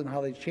customs and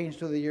how they changed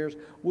through the years.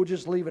 We'll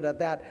just leave it at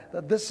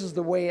that this is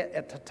the way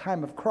at the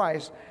time of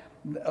Christ,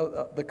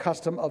 the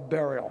custom of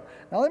burial.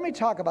 Now, let me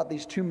talk about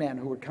these two men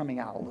who were coming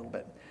out a little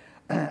bit.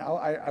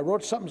 I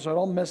wrote something so I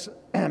don't mess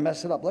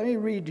it up. Let me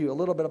read you a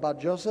little bit about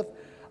Joseph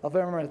of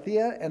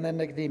Arimathea and then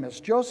Nicodemus.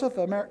 Joseph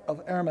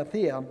of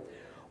Arimathea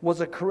was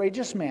a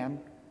courageous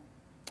man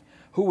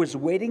who was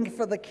waiting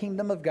for the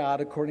kingdom of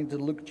God, according to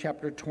Luke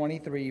chapter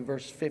 23,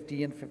 verse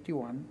 50 and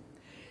 51.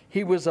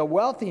 He was a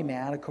wealthy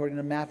man, according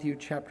to Matthew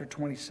chapter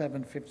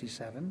 27,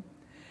 57.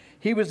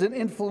 He was an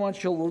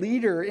influential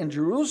leader in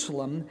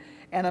Jerusalem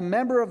and a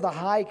member of the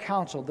high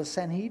council, the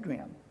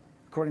Sanhedrin,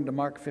 according to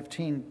Mark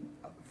 15,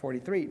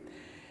 43.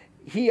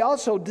 He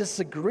also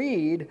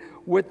disagreed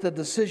with the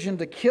decision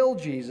to kill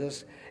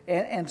Jesus,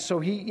 and so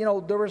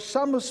there were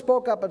some who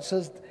spoke up and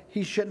says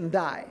he shouldn't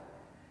die.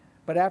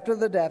 But after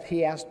the death,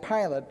 he asked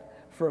Pilate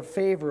for a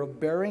favor of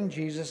burying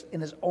Jesus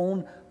in his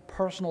own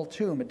personal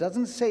tomb. It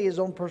doesn't say his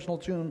own personal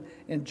tomb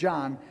in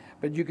John,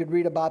 but you could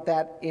read about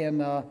that in,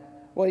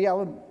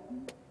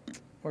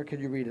 where could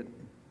you read it?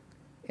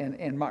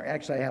 In Mark.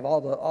 Actually, I have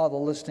all the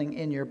listing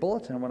in your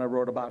bulletin when I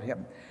wrote about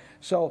him.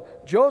 So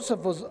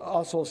Joseph was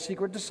also a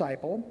secret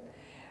disciple,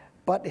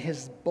 but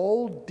his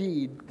bold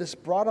deed, this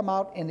brought him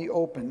out in the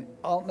open,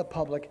 out in the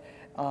public,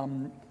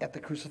 at the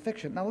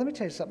crucifixion. Now, let me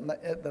tell you something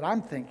that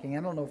I'm thinking.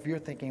 I don't know if you're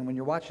thinking when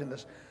you're watching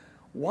this.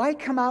 Why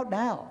come out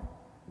now?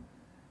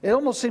 It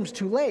almost seems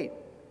too late.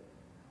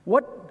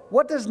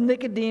 What does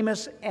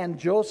Nicodemus and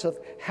Joseph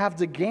have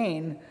to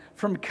gain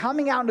from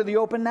coming out into the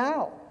open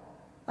now?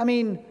 I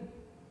mean,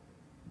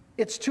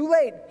 it's too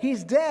late.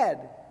 He's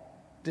dead.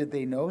 Did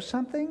they know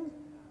something?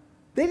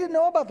 They didn't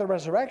know about the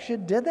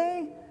resurrection, did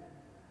they?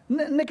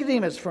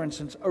 Nicodemus, for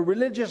instance, a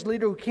religious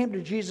leader who came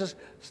to Jesus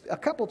a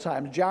couple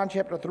times, John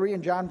chapter 3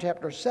 and John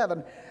chapter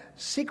 7,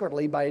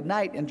 secretly by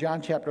night in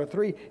John chapter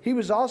 3. He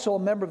was also a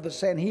member of the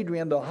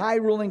Sanhedrin, the high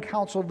ruling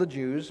council of the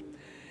Jews,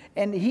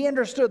 and he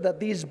understood that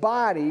these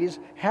bodies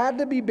had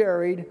to be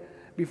buried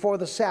before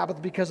the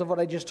Sabbath because of what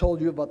I just told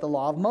you about the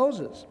law of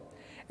Moses.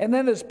 And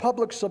then his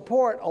public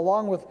support,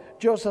 along with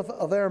Joseph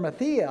of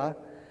Arimathea,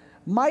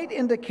 might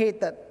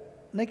indicate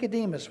that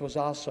Nicodemus was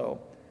also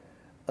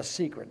a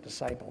secret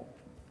disciple.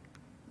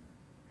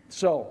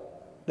 So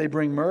they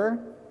bring myrrh,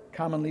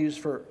 commonly used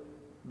for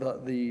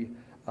the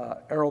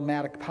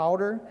aromatic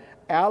powder,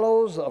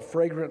 aloes, a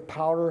fragrant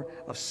powder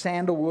of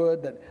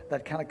sandalwood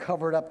that kind of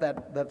covered up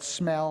that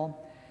smell.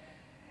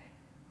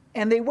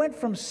 And they went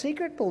from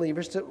secret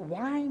believers to,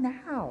 why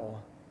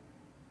now?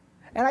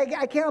 And I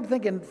can't help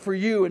thinking, for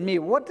you and me,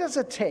 what does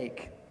it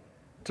take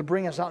to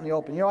bring us out in the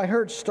open? I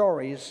heard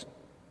stories.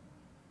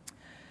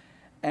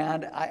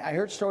 And I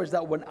heard stories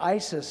that when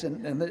ISIS,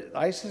 and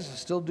ISIS is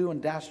still doing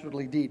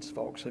dastardly deeds,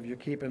 folks, if you're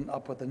keeping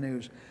up with the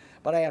news.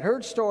 But I had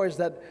heard stories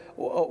that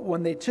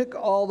when they took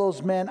all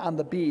those men on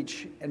the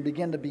beach and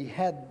began to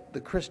behead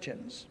the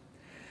Christians,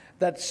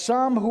 that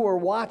some who were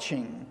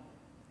watching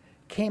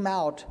came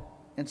out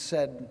and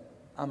said,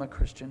 I'm a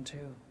Christian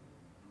too.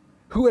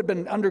 Who had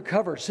been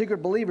undercover,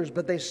 secret believers,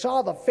 but they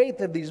saw the faith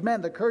of these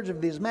men, the courage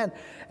of these men,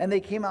 and they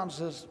came out and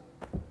says,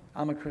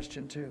 I'm a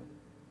Christian too.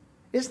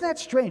 Isn't that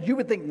strange? You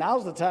would think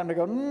now's the time to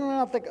go,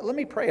 let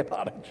me pray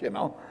about it,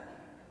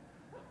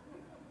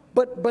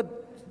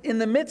 But in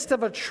the midst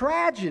of a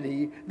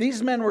tragedy,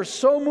 these men were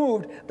so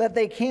moved that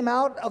they came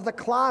out of the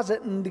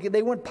closet and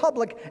they went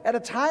public at a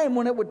time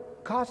when it would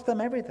cost them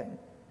everything.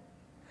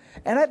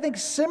 And I think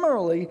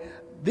similarly,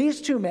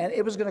 these two men,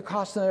 it was going to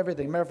cost them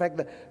everything. Matter of fact,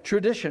 the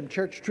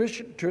church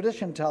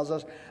tradition tells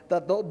us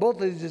that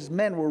both of these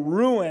men were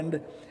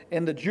ruined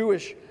in the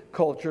Jewish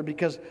culture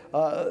because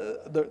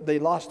they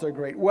lost their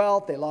great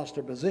wealth, they lost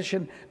their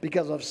position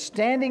because of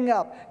standing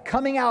up,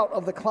 coming out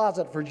of the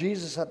closet for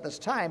Jesus at this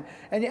time.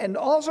 And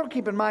also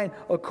keep in mind,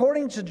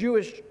 according to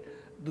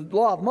the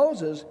law of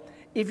Moses,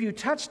 if you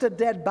touched a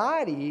dead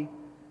body,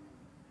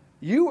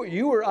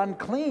 you were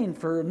unclean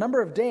for a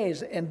number of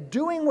days, and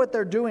doing what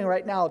they're doing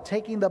right now,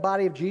 taking the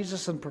body of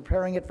Jesus and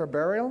preparing it for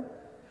burial,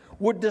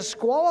 would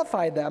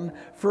disqualify them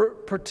for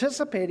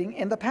participating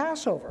in the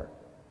Passover.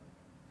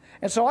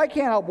 And so I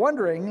can't help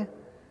wondering,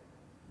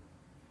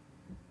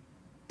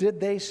 did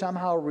they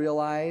somehow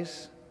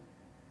realize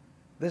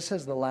this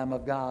is the Lamb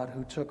of God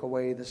who takes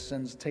away the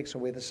sins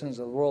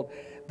of the world?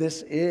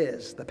 This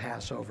is the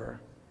Passover.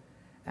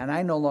 And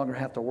I no longer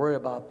have to worry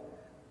about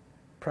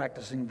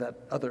practicing that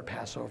other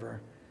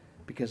Passover,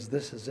 because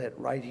this is it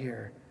right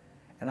here.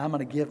 And I'm going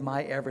to give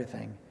my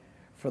everything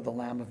for the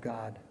Lamb of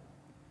God.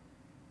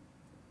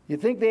 You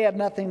think they had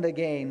nothing to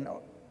gain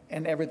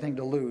and everything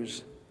to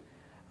lose.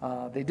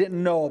 They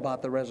didn't know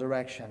about the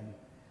resurrection.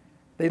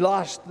 They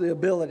lost the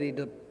ability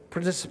to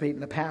participate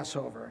in the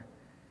Passover.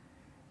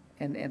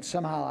 And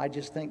somehow I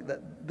just think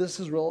that this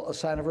is a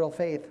sign of real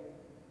faith.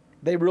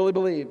 They really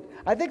believed.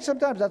 I think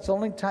sometimes that's the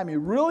only time you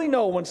really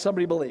know when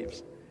somebody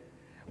believes.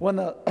 When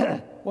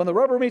the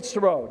rubber meets the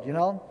road,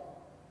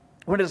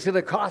 when it's going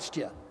to cost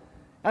you.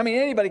 I mean,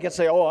 anybody can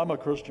say, oh, I'm a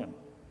Christian.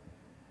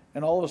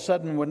 And all of a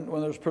sudden,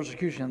 when there's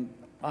persecution,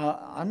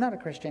 I'm not a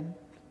Christian.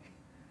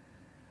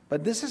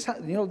 But this is how,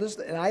 this,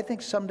 and I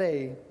think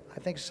someday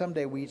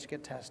we each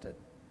get tested.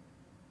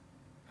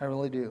 I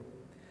really do.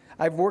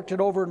 I've worked it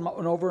over and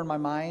over in my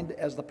mind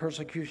as the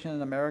persecution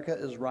in America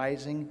is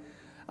rising.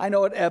 I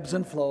know it ebbs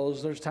and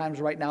flows. There's times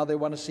right now they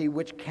want to see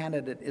which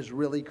candidate is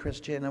really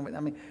Christian. I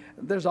mean,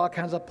 there's all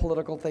kinds of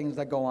political things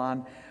that go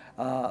on.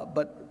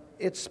 But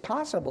it's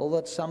possible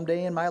that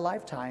someday in my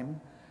lifetime,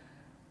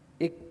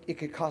 it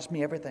could cost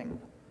me everything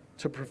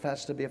to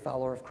profess to be a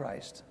follower of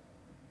Christ.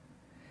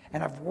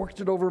 And I've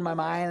worked it over in my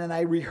mind, and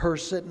I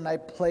rehearse it, and I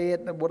play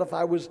it. And what if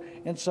I was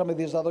in some of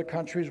these other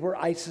countries where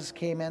ISIS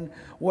came in?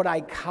 Would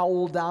I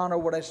cowl down, or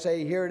would I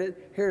say,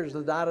 here's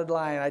the dotted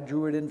line, I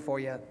drew it in for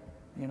you,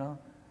 you know?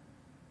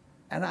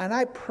 And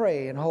I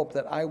pray and hope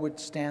that I would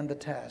stand the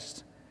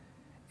test.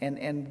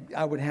 And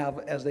I would have,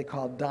 as they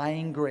call,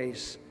 dying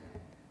grace.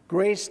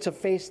 Grace to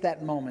face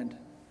that moment.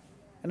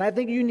 And I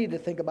think you need to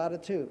think about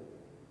it too.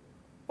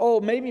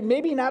 Oh, maybe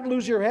not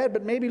lose your head,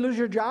 but maybe lose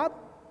your job?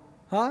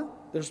 Huh?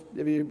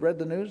 Have you read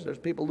the news? There's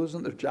people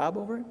losing their job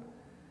over it.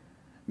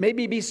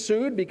 Maybe be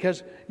sued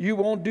because you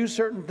won't do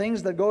certain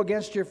things that go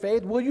against your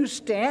faith. Will you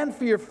stand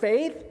for your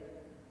faith?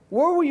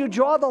 Where will you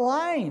draw the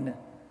line?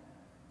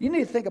 You need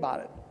to think about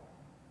it.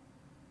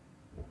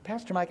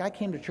 Pastor Mike, I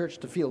came to church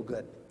to feel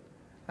good.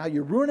 Now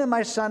you're ruining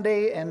my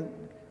Sunday, and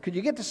could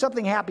you get to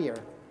something happier?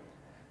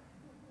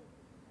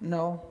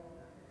 No.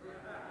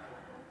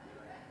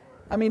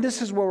 I mean,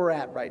 this is where we're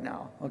at right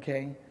now,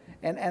 okay?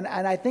 And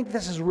I think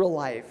this is real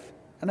life.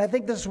 And I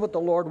think this is what the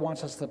Lord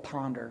wants us to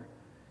ponder.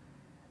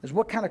 Is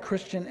what kind of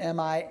Christian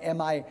am I?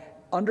 Am I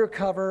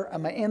undercover?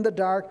 Am I in the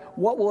dark?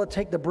 What will it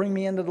take to bring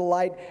me into the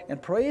light?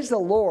 And praise the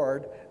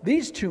Lord,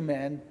 these two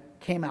men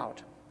came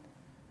out.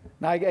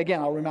 Now, again,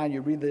 I'll remind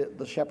you, read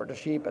the shepherd to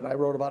sheep, and I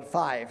wrote about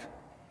 5.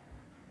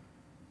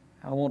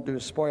 I won't do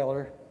a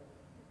spoiler.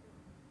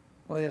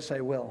 Well, yes, I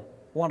will.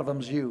 One of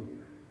them's you.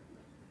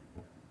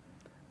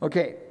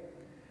 Okay.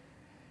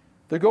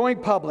 They're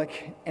going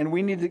public, and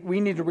we need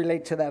to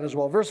relate to that as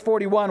well. Verse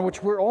 41,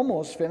 which we're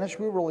almost finished.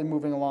 We're really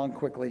moving along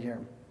quickly here.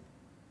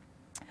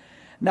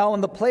 Now,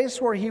 in the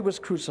place where he was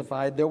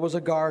crucified, there was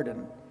a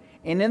garden,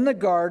 and in the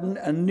garden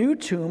a new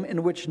tomb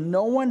in which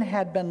no one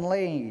had been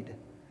laid.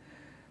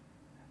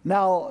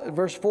 Now,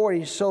 verse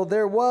 40, so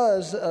there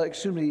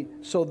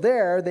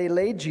they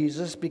laid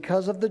Jesus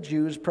because of the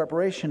Jews'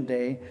 preparation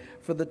day,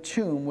 for the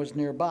tomb was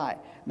nearby.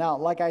 Now,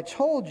 like I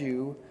told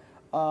you,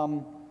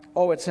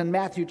 it's in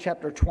Matthew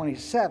chapter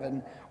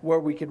 27, where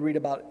we could read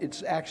about,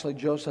 it's actually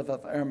Joseph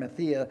of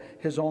Arimathea,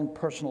 his own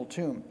personal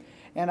tomb.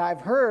 And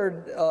I've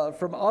heard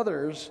from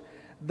others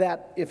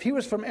that if he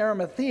was from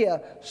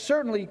Arimathea,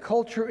 certainly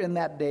culture in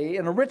that day,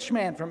 and a rich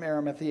man from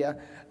Arimathea,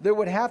 there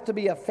would have to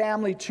be a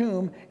family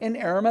tomb in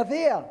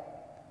Arimathea,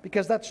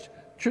 because that's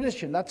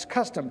tradition, that's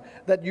custom,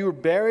 that you're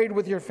buried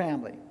with your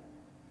family.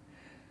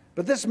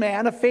 But this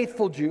man, a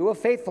faithful Jew, a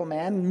faithful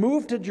man,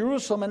 moved to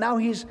Jerusalem, and now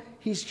he's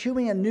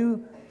hewing a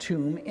new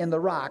tomb in the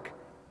rock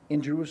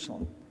in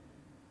Jerusalem.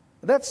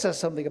 That says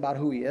something about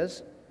who he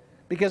is,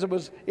 because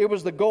it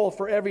was the goal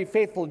for every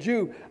faithful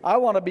Jew. I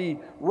want to be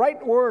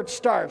right where it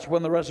starts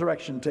when the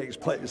resurrection takes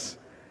place.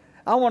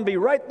 I want to be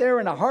right there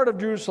in the heart of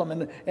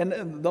Jerusalem,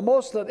 and the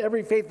most that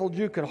every faithful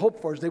Jew could hope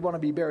for is they want to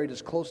be buried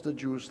as close to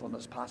Jerusalem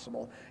as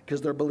possible,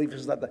 because their belief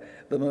is that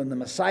when the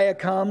Messiah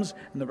comes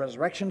and the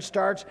resurrection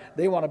starts,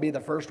 they want to be the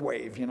first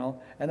wave, you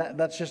know, and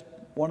that's just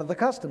one of the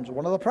customs,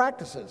 one of the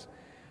practices.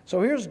 So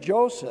here's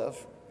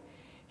Joseph.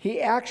 He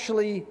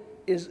actually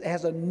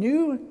has a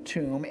new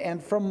tomb,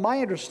 and from my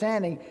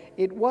understanding,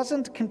 it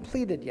wasn't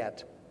completed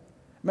yet.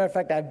 Matter of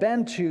fact, I've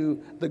been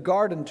to the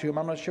garden tomb.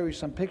 I'm going to show you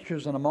some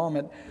pictures in a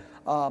moment.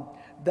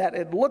 That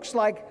it looks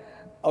like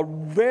a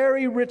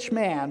very rich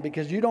man,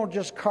 because you don't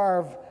just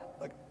carve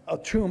a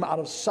tomb out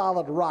of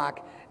solid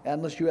rock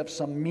unless you have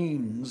some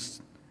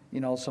means, you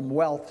know, some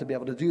wealth to be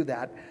able to do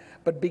that,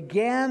 but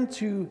began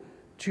to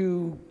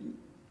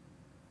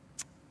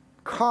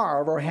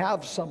carve, or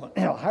have someone,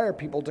 hire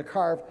people to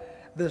carve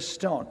this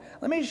stone.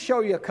 Let me show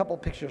you a couple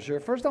pictures here.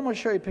 First, I'm going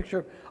to show you a picture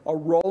of a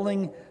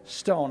rolling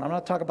stone. I'm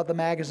not talking about the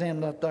magazine, I'm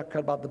not talking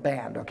about the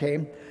band,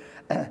 okay?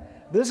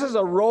 This is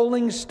a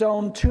rolling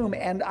stone tomb,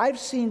 and I've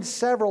seen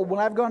several. When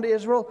I've gone to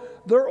Israel,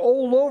 they're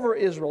all over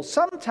Israel.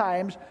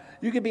 Sometimes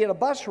you could be in a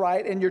bus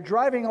ride, and you're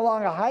driving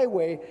along a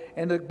highway,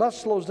 and the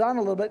bus slows down a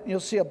little bit, and you'll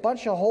see a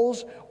bunch of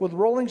holes with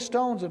rolling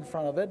stones in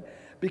front of it,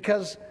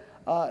 because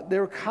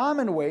they're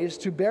common ways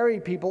to bury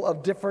people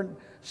of different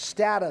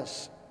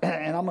status.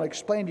 And I'm going to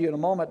explain to you in a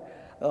moment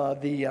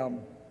the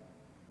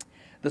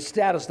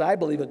status that I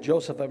believe that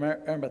Joseph of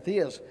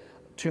Arimathea's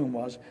tomb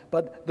was.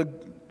 But the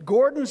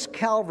Gordon's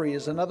Calvary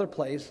is another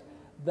place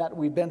that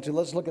we've been to.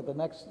 Let's look at the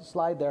next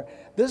slide there.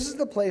 This is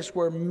the place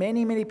where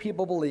many, many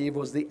people believe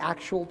was the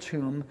actual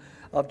tomb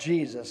of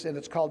Jesus. And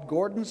it's called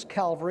Gordon's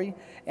Calvary.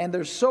 And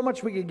there's so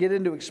much we could get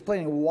into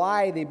explaining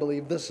why they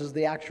believe this is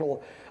the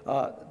actual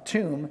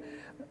tomb.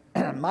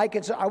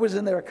 I was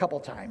in there a couple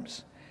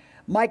times.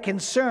 My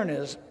concern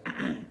is,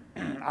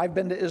 I've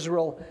been to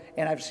Israel,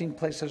 and I've seen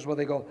places where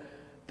they go,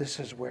 this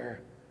is where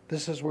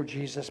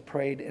Jesus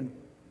prayed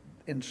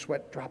in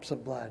sweat drops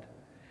of blood.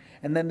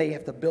 And then they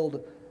have to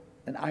build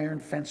an iron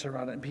fence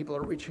around it, and people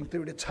are reaching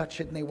through to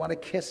touch it, and they want to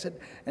kiss it.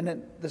 And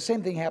then the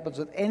same thing happens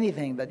with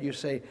anything that you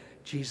say,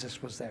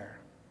 Jesus was there.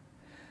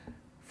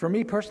 For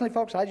me personally,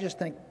 folks, I just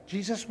think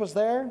Jesus was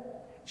there.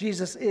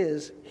 Jesus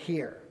is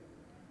here.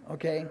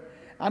 Okay?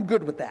 I'm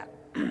good with that.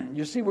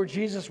 You see where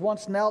Jesus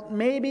once knelt?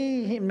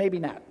 Maybe, maybe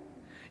not.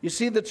 You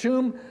see the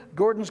tomb,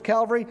 Gordon's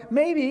Calvary?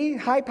 Maybe,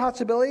 high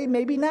possibility,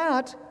 maybe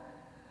not.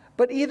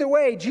 But either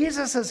way,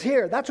 Jesus is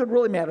here. That's what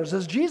really matters.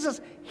 Is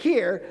Jesus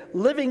here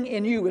living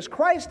in you? Is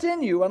Christ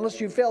in you,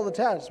 unless you fail the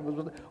test,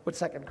 what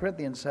 2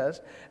 Corinthians says.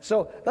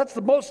 So that's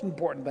the most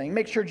important thing.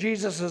 Make sure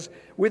Jesus is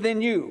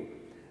within you.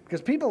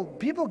 Because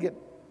people get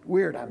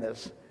weird on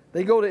this.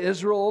 They go to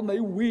Israel and they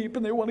weep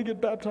and they want to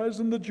get baptized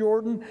in the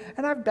Jordan.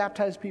 And I've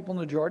baptized people in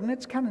the Jordan.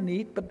 It's kind of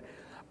neat.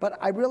 But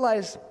I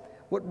realize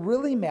what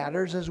really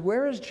matters is,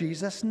 where is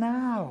Jesus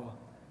now?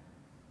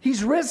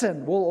 He's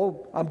risen.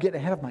 Well, I'm getting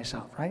ahead of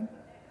myself, right?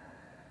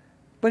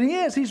 But he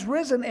is. He's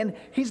risen, and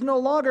he's no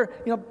longer,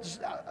 you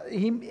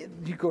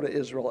go to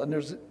Israel, and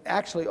there's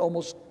actually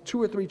almost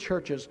 2 or 3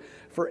 churches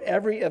for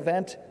every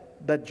event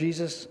that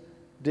Jesus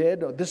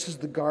did. Oh, this is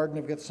the Garden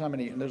of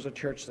Gethsemane, and there's a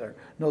church there.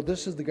 No,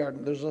 this is the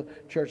garden. There's a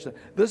church there.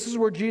 This is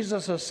where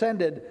Jesus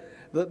ascended,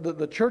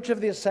 the Church of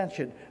the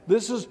Ascension.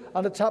 This is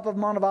on the top of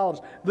Mount of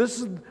Olives.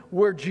 This is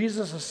where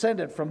Jesus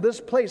ascended from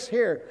this place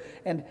here,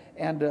 and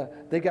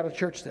they got a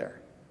church there.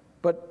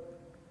 But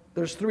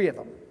there's 3 of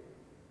them.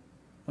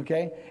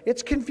 Okay?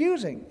 It's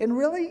confusing. And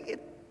really,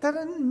 it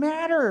doesn't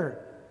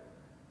matter.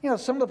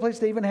 Some of the places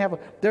they even have,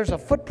 there's a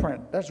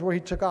footprint. That's where he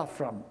took off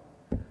from.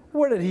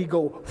 Where did he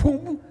go?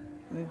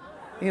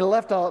 He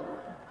left out.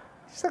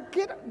 So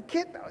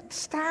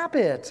stop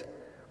it.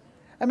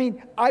 I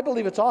mean, I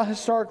believe it's all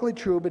historically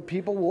true, but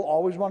people will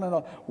always want to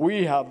know,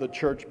 we have the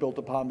church built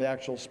upon the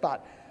actual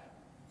spot.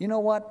 You know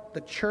what?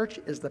 The church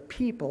is the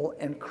people,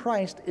 and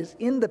Christ is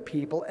in the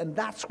people, and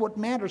that's what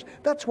matters.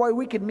 That's why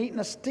we can meet in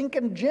a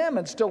stinking gym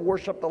and still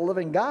worship the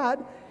living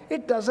God.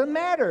 It doesn't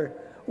matter.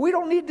 We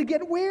don't need to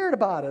get weird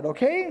about it,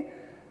 okay?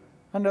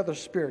 Another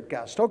spirit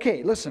gust.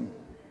 Okay, listen.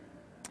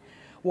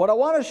 What I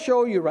want to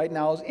show you right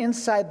now is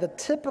inside the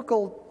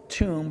typical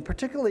tomb,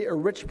 particularly a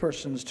rich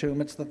person's tomb.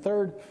 It's the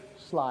 3rd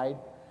slide.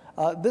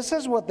 This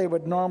is what they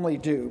would normally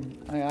do.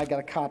 I got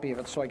a copy of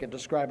it so I can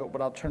describe it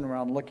without turning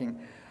around looking.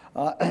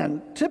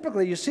 And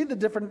typically, you see the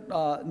different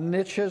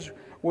niches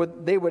where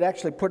they would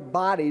actually put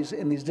bodies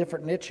in these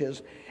different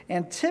niches.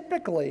 And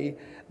typically,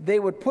 they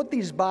would put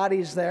these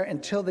bodies there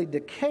until they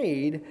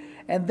decayed.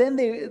 And then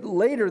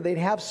later, they'd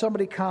have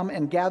somebody come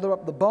and gather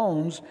up the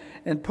bones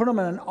and put them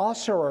in an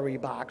ossuary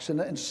box.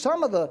 And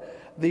some of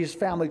these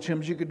family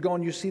tombs, you could go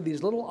and you see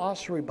these little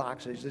ossuary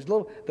boxes.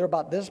 They're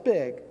about this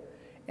big.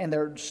 And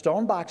they're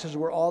stone boxes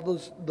where all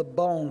the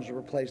bones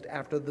were placed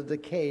after the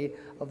decay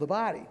of the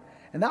body.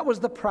 And that was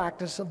the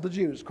practice of the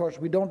Jews. Of course,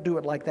 we don't do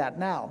it like that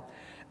now.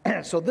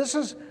 So this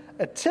is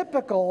a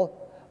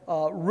typical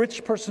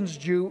rich person's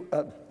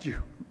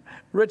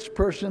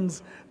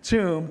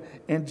tomb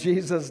in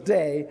Jesus'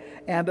 day.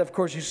 And of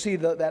course, you see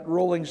that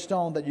rolling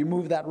stone, that you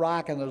move that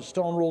rock and the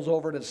stone rolls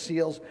over and it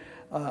seals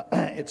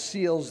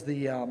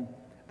the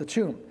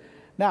tomb.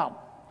 Now,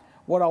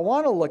 what I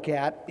want to look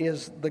at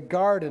is the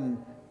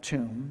garden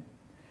tomb.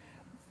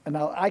 And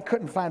now I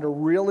couldn't find a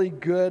really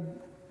good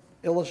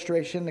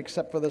illustration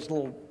except for this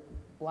little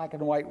black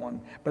and white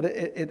one, but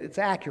it's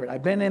accurate.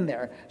 I've been in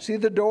there. See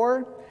the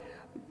door?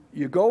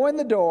 You go in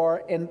the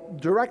door, and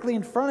directly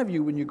in front of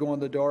you when you go in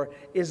the door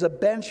is a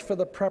bench for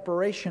the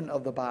preparation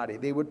of the body.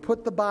 They would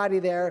put the body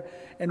there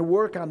and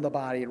work on the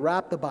body,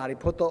 wrap the body,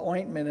 put the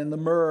ointment and the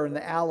myrrh and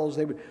the aloes.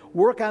 They would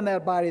work on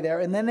that body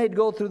there, and then they'd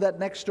go through that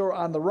next door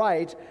on the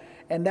right,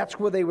 and that's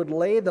where they would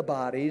lay the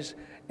bodies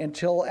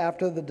until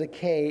after the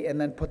decay, and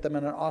then put them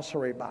in an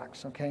ossuary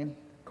box, okay?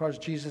 Of course,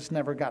 Jesus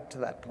never got to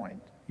that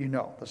point. You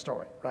know the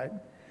story, right?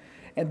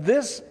 And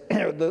this,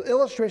 the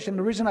illustration,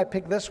 the reason I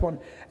picked this one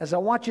is I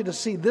want you to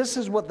see this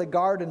is what the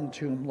garden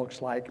tomb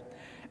looks like.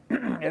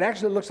 It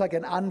actually looks like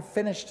an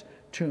unfinished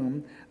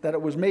tomb, that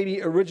it was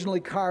maybe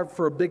originally carved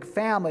for a big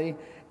family,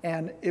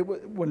 and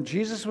when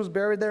Jesus was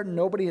buried there,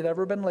 nobody had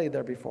ever been laid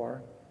there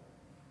before.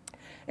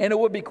 And it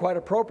would be quite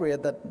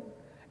appropriate that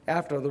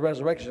after the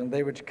resurrection,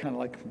 they would kind of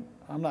like,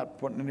 I'm not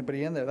putting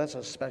anybody in there. That's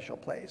a special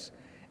place.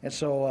 And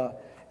so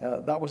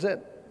that was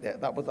it. Yeah,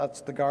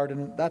 that's the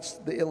garden. That's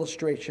the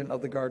illustration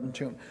of the garden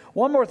tomb.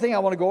 One more thing I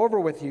want to go over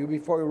with you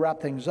before we wrap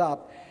things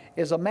up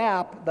is a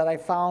map that I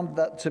found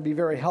to be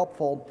very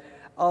helpful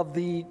of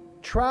the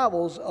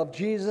travels of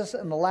Jesus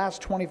in the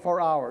last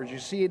 24 hours. You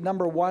see,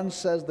 number 1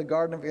 says the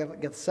Garden of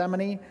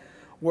Gethsemane,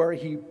 where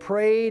he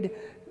prayed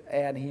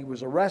and he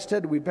was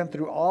arrested. We've been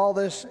through all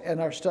this in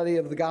our study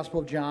of the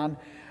Gospel of John.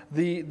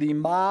 The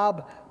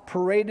mob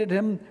paraded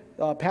him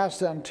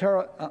past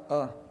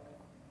the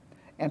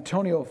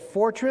Antonia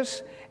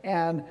Fortress,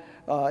 and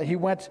he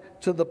went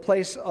to the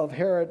place of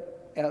Herod,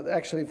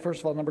 actually,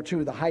 first of all, number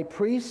 2, the high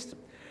priest.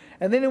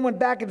 And then he went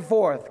back and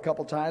forth a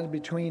couple times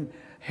between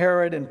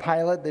Herod and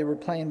Pilate. They were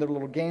playing their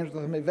little games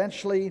with him.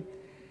 Eventually,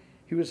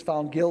 he was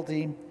found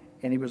guilty,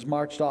 and he was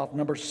marched off,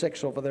 number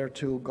 6, over there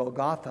to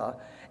Golgotha.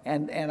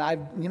 And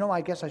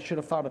I guess I should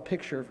have found a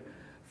picture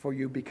for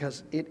you,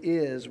 because it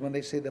is, when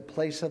they say the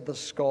place of the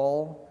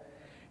skull,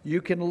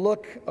 you can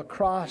look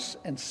across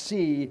and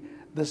see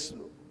this.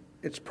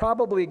 It's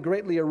probably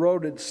greatly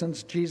eroded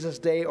since Jesus'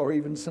 day, or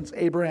even since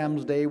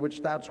Abraham's day,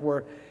 which that's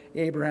where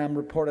Abraham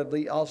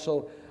reportedly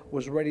also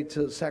was ready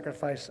to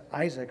sacrifice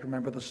Isaac.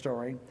 Remember the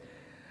story?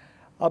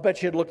 I'll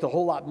bet you it looked a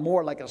whole lot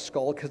more like a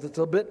skull because it's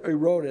a bit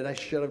eroded. I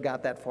should have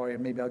got that for you.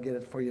 Maybe I'll get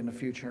it for you in the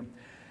future.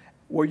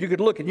 Where you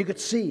could look and you could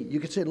see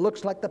it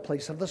looks like the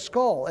place of the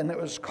skull. And it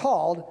was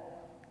called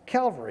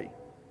Calvary.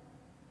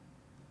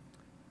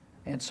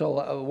 And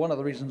so one of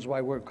the reasons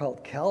why we're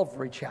called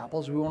Calvary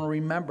Chapels, we want to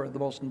remember the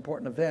most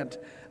important event,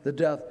 the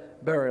death,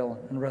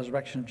 burial, and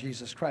resurrection of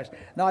Jesus Christ.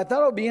 Now, I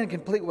thought it would be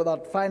incomplete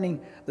without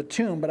finding the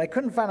tomb, but I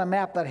couldn't find a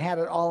map that had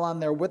it all on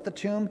there with the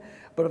tomb.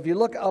 But if you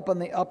look up in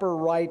the upper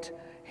right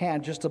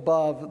hand, just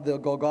above the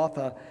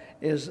Golgotha,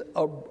 is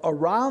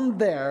around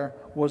there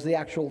was the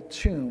actual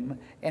tomb,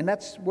 and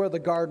that's where the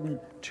garden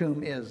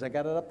tomb is. I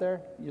got it up there?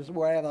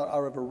 Where I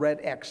have a red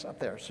X up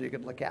there so you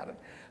can look at it.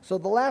 So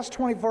the last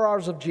 24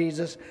 hours of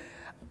Jesus,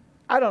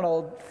 I don't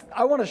know,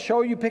 I want to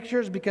show you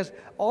pictures because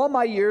all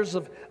my years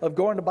of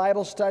going to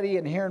Bible study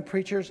and hearing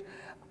preachers,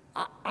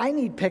 I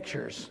need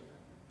pictures.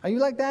 Are you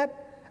like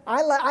that?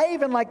 I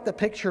even like the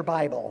picture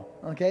Bible,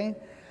 okay?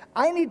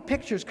 I need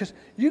pictures because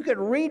you could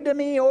read to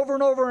me over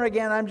and over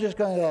again. I'm just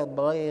going,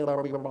 blah,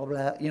 blah, blah,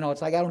 blah. You know,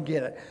 it's like I don't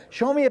get it.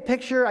 Show me a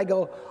picture. I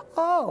go,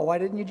 oh, why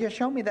didn't you just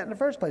show me that in the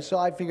first place? So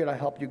I figured I'd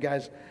help you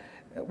guys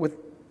with,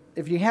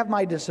 if you have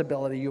my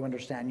disability, you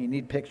understand, you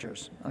need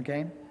pictures,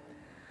 okay?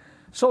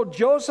 So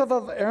Joseph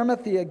of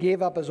Arimathea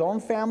gave up his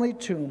own family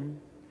tomb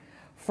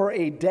for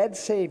a dead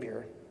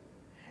Savior.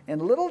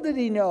 And little did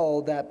he know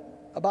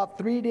that about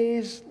 3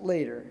 days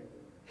later,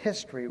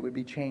 history would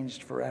be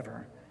changed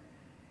forever.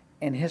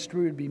 And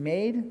history would be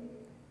made,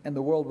 and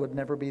the world would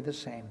never be the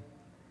same.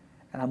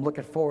 And I'm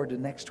looking forward to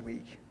next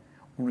week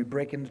when we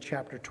break into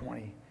chapter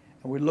 20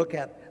 and we look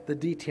at the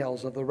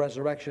details of the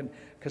resurrection.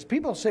 Because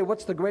people say,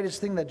 what's the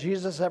greatest thing that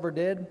Jesus ever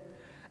did?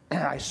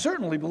 I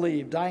certainly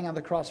believe dying on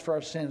the cross for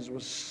our sins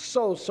was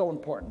so, so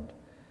important.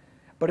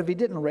 But if he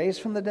didn't raise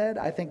from the dead,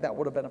 I think that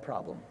would have been a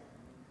problem.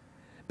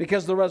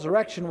 Because the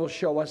resurrection will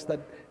show us that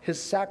his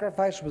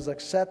sacrifice was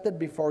accepted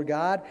before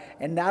God.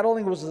 And not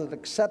only was it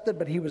accepted,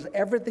 but he was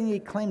everything he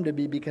claimed to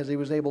be because he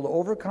was able to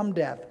overcome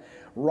death,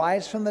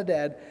 rise from the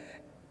dead,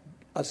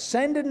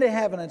 ascend into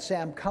heaven and say,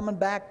 I'm coming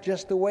back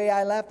just the way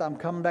I left. I'm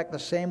coming back the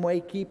same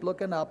way. Keep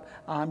looking up.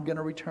 I'm going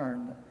to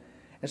return.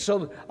 And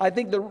so I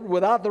think that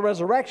without the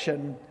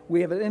resurrection, we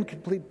have an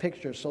incomplete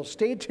picture. So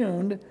stay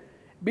tuned.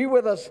 Be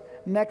with us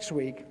next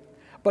week.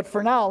 But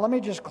for now, let me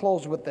just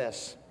close with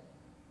this.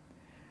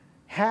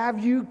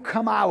 Have you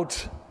come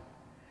out?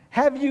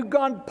 Have you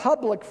gone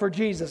public for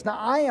Jesus? Now,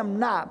 I am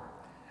not.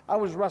 I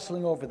was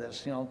wrestling over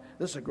this. You know,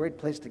 this is a great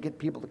place to get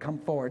people to come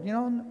forward. You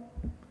know,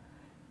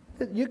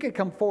 you could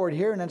come forward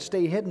here and then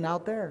stay hidden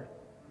out there.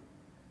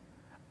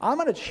 I'm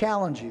going to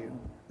challenge you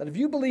that if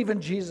you believe in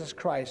Jesus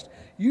Christ,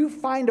 you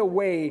find a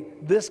way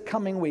this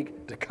coming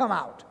week to come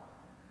out.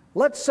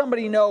 Let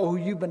somebody know who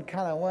you've been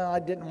kind of, well, I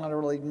didn't want to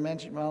really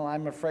mention, well,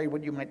 I'm afraid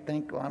what you might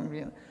think.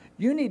 Well,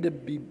 you need to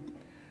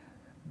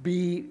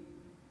be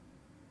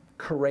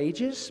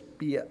courageous,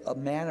 be a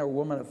man or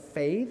woman of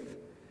faith,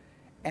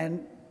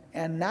 and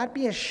not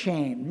be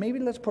ashamed. Maybe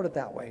let's put it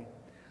that way.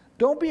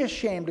 Don't be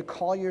ashamed to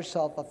call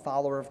yourself a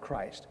follower of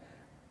Christ.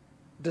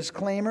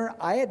 Disclaimer,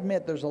 I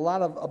admit there's a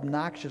lot of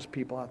obnoxious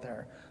people out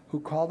there who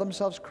call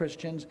themselves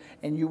Christians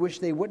and you wish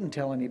they wouldn't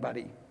tell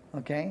anybody,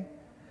 okay?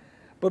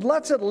 But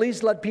let's at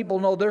least let people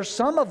know there's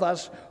some of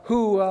us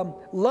who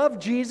love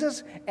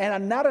Jesus, and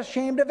I'm not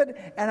ashamed of it,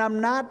 and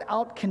I'm not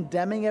out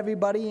condemning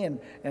everybody, and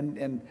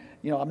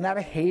you know, I'm not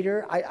a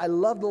hater. I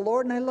love the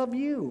Lord and I love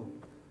you.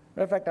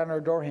 Matter of fact, on our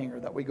door hanger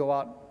that we go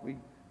out, we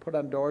put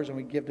on doors and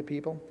we give to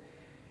people,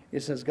 it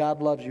says,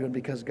 God loves you, and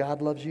because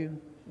God loves you,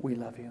 we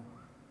love you.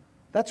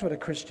 That's what a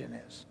Christian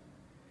is.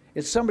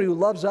 It's somebody who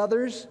loves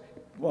others.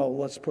 Well,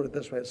 let's put it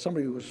this way. It's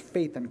somebody who has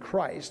faith in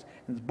Christ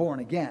and is born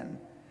again.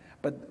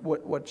 But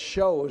what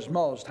shows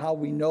most how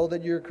we know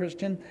that you're a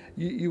Christian,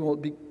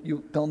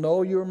 they'll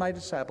know you're my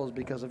disciples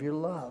because of your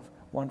love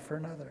one for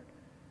another.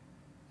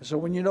 So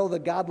when you know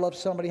that God loves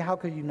somebody, how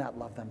could you not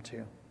love them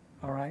too?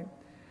 All right?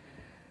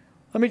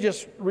 Let me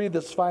just read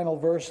this final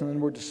verse and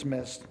then we're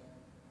dismissed.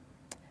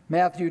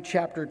 Matthew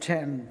chapter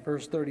 10,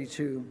 verse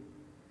 32.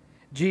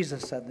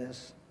 Jesus said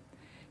this.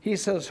 He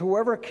says,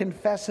 whoever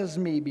confesses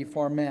me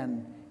before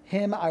men,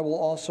 him I will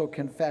also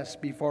confess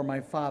before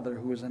my Father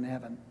who is in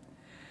heaven.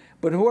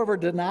 But whoever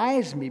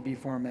denies me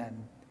before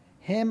men,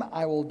 him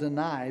I will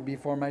deny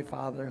before my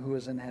Father who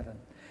is in heaven.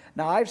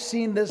 Now, I've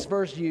seen this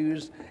verse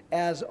used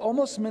as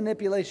almost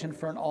manipulation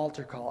for an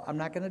altar call. I'm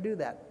not going to do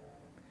that.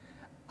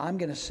 I'm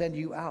going to send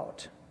you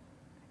out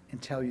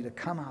and tell you to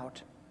come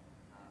out.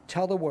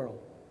 Tell the world.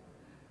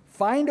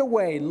 Find a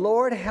way.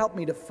 Lord, help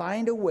me to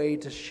find a way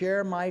to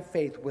share my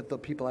faith with the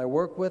people I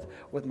work with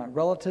my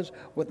relatives,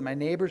 with my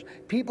neighbors,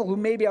 people who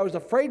maybe I was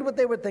afraid what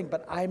they would think,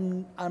 but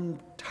I'm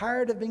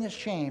tired of being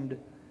ashamed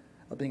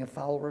of being a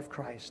follower of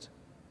Christ.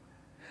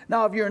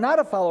 Now, if you're not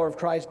a follower of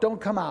Christ, don't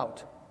come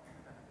out.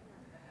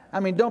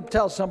 I mean, don't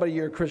tell somebody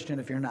you're a Christian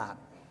if you're not.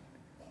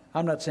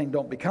 I'm not saying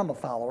don't become a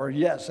follower.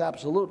 Yes,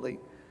 absolutely.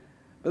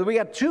 But we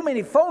got too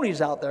many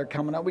phonies out there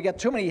coming up. We got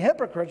too many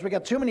hypocrites. We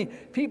got too many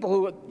people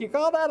who, you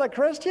call that a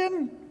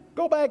Christian?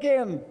 go back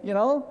in, you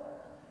know.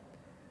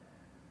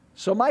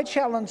 So my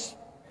challenge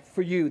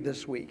for you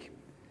this week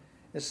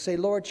is to say,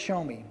 Lord,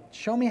 show me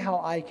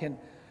how I can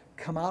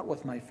come out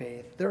with my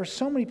faith. There are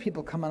so many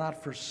people coming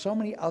out for so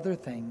many other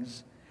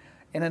things,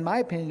 and in my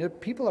opinion,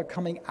 people are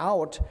coming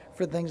out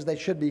for things they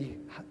should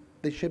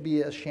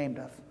be ashamed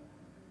of.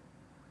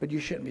 But you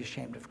shouldn't be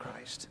ashamed of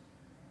Christ.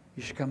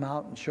 You should come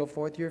out and show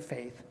forth your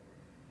faith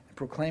and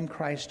proclaim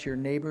Christ to your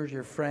neighbors,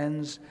 your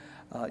friends,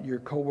 your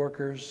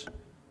co-workers,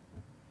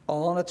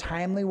 all in a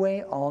timely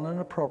way, all in an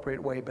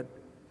appropriate way, but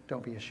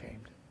don't be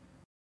ashamed.